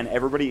 But again,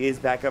 everybody is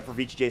back up for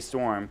VG.J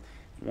Storm.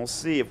 We'll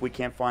see if we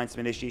can't find some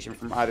initiation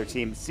from either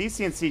team.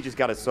 CCNC just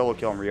got a solo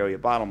kill on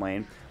Ryoya bottom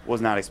lane. Was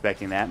not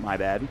expecting that. My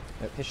bad.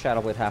 His Shadow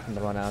Blade happened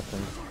to run out,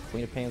 and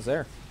Queen of Pain's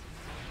there.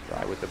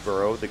 Right with the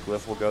burrow, the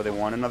glyph will go. They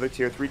want another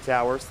tier 3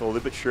 tower, slowly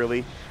but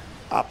surely.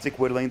 OpTiC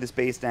whittling this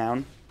base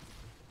down.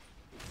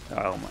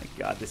 Oh my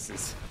god, this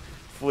is...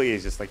 Flea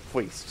is just like,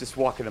 please, just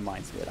walk in the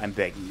mines mid. I'm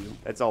begging you.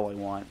 That's all I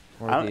want.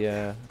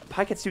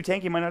 Pike gets too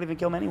tanky, might not even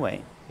kill him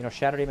anyway. You know,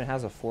 Shadow Demon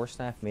has a force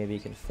staff. Maybe you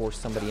can force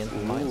somebody into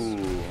the mines.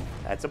 Ooh,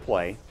 that's a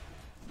play.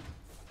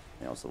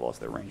 They also lost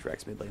their range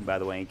Rex mid lane, by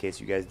the way, in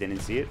case you guys didn't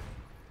see it.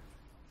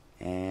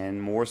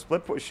 And more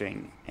split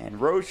pushing. And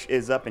Roche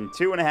is up in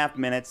 2.5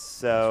 minutes,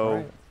 so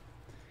right.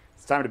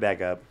 It's time to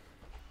back up.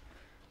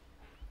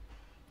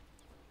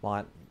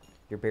 Mont,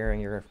 you're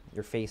burying your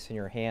face in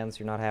your hands.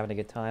 You're not having a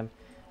good time.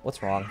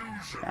 What's wrong?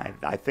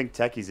 I think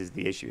Techies is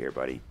the issue here,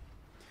 buddy.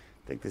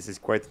 I think this is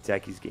quite the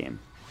Techies game.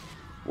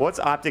 What's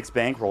OpTic's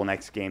bankroll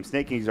next game?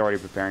 Snake King's already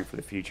preparing for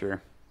the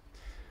future.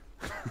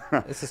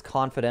 This is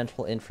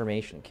confidential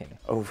information, King.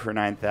 Over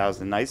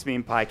 9,000. Nice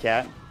meme,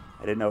 PieCat.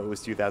 I didn't know it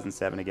was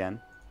 2007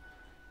 again.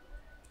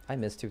 I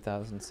miss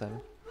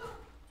 2007.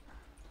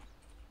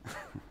 I'm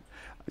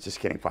just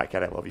kidding,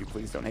 PieCat. I love you.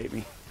 Please don't hate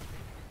me.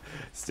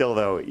 Still,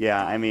 though,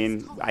 yeah, I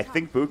mean, I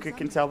think Buka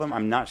can tell them.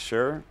 I'm not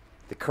sure.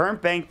 The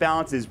current bank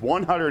balance is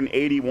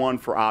 181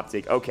 for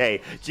OpTic. Okay,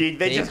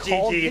 they just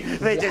GG.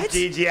 They just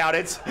GG out.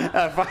 It's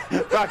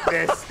fuck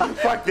this.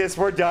 Fuck this.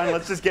 We're done.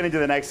 Let's just get into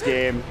the next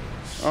game.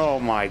 Oh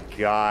my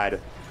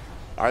god.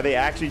 Are they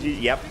actually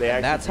GG? Yep, they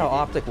actually. That's how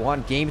OpTic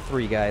won Game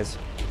 3, guys.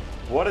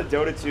 What a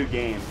Dota 2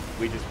 game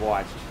we just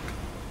watched.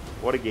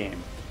 What a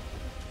game.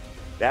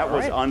 That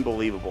was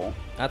unbelievable.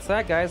 That's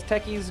that, guys.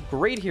 Techie's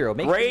great hero.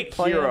 Great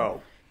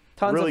hero.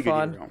 Tons really of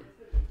fun. Good hero.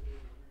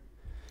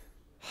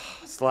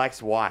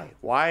 Slacks, why?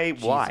 Why?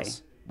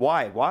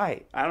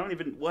 Why? I don't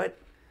even... What?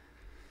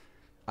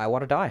 I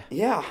want to die.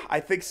 Yeah,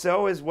 I think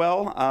so as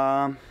well.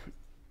 I'm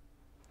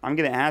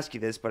going to ask you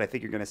this, but I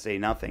think you're going to say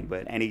nothing.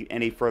 But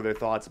any further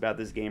thoughts about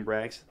this game,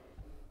 Brax?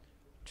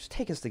 Just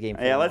take us to game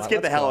 4. Yeah, let's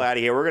get the hell out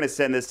of here. We're going to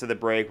send this to the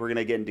break. We're going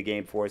to get into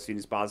game 4 as soon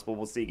as possible.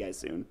 We'll see you guys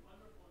soon.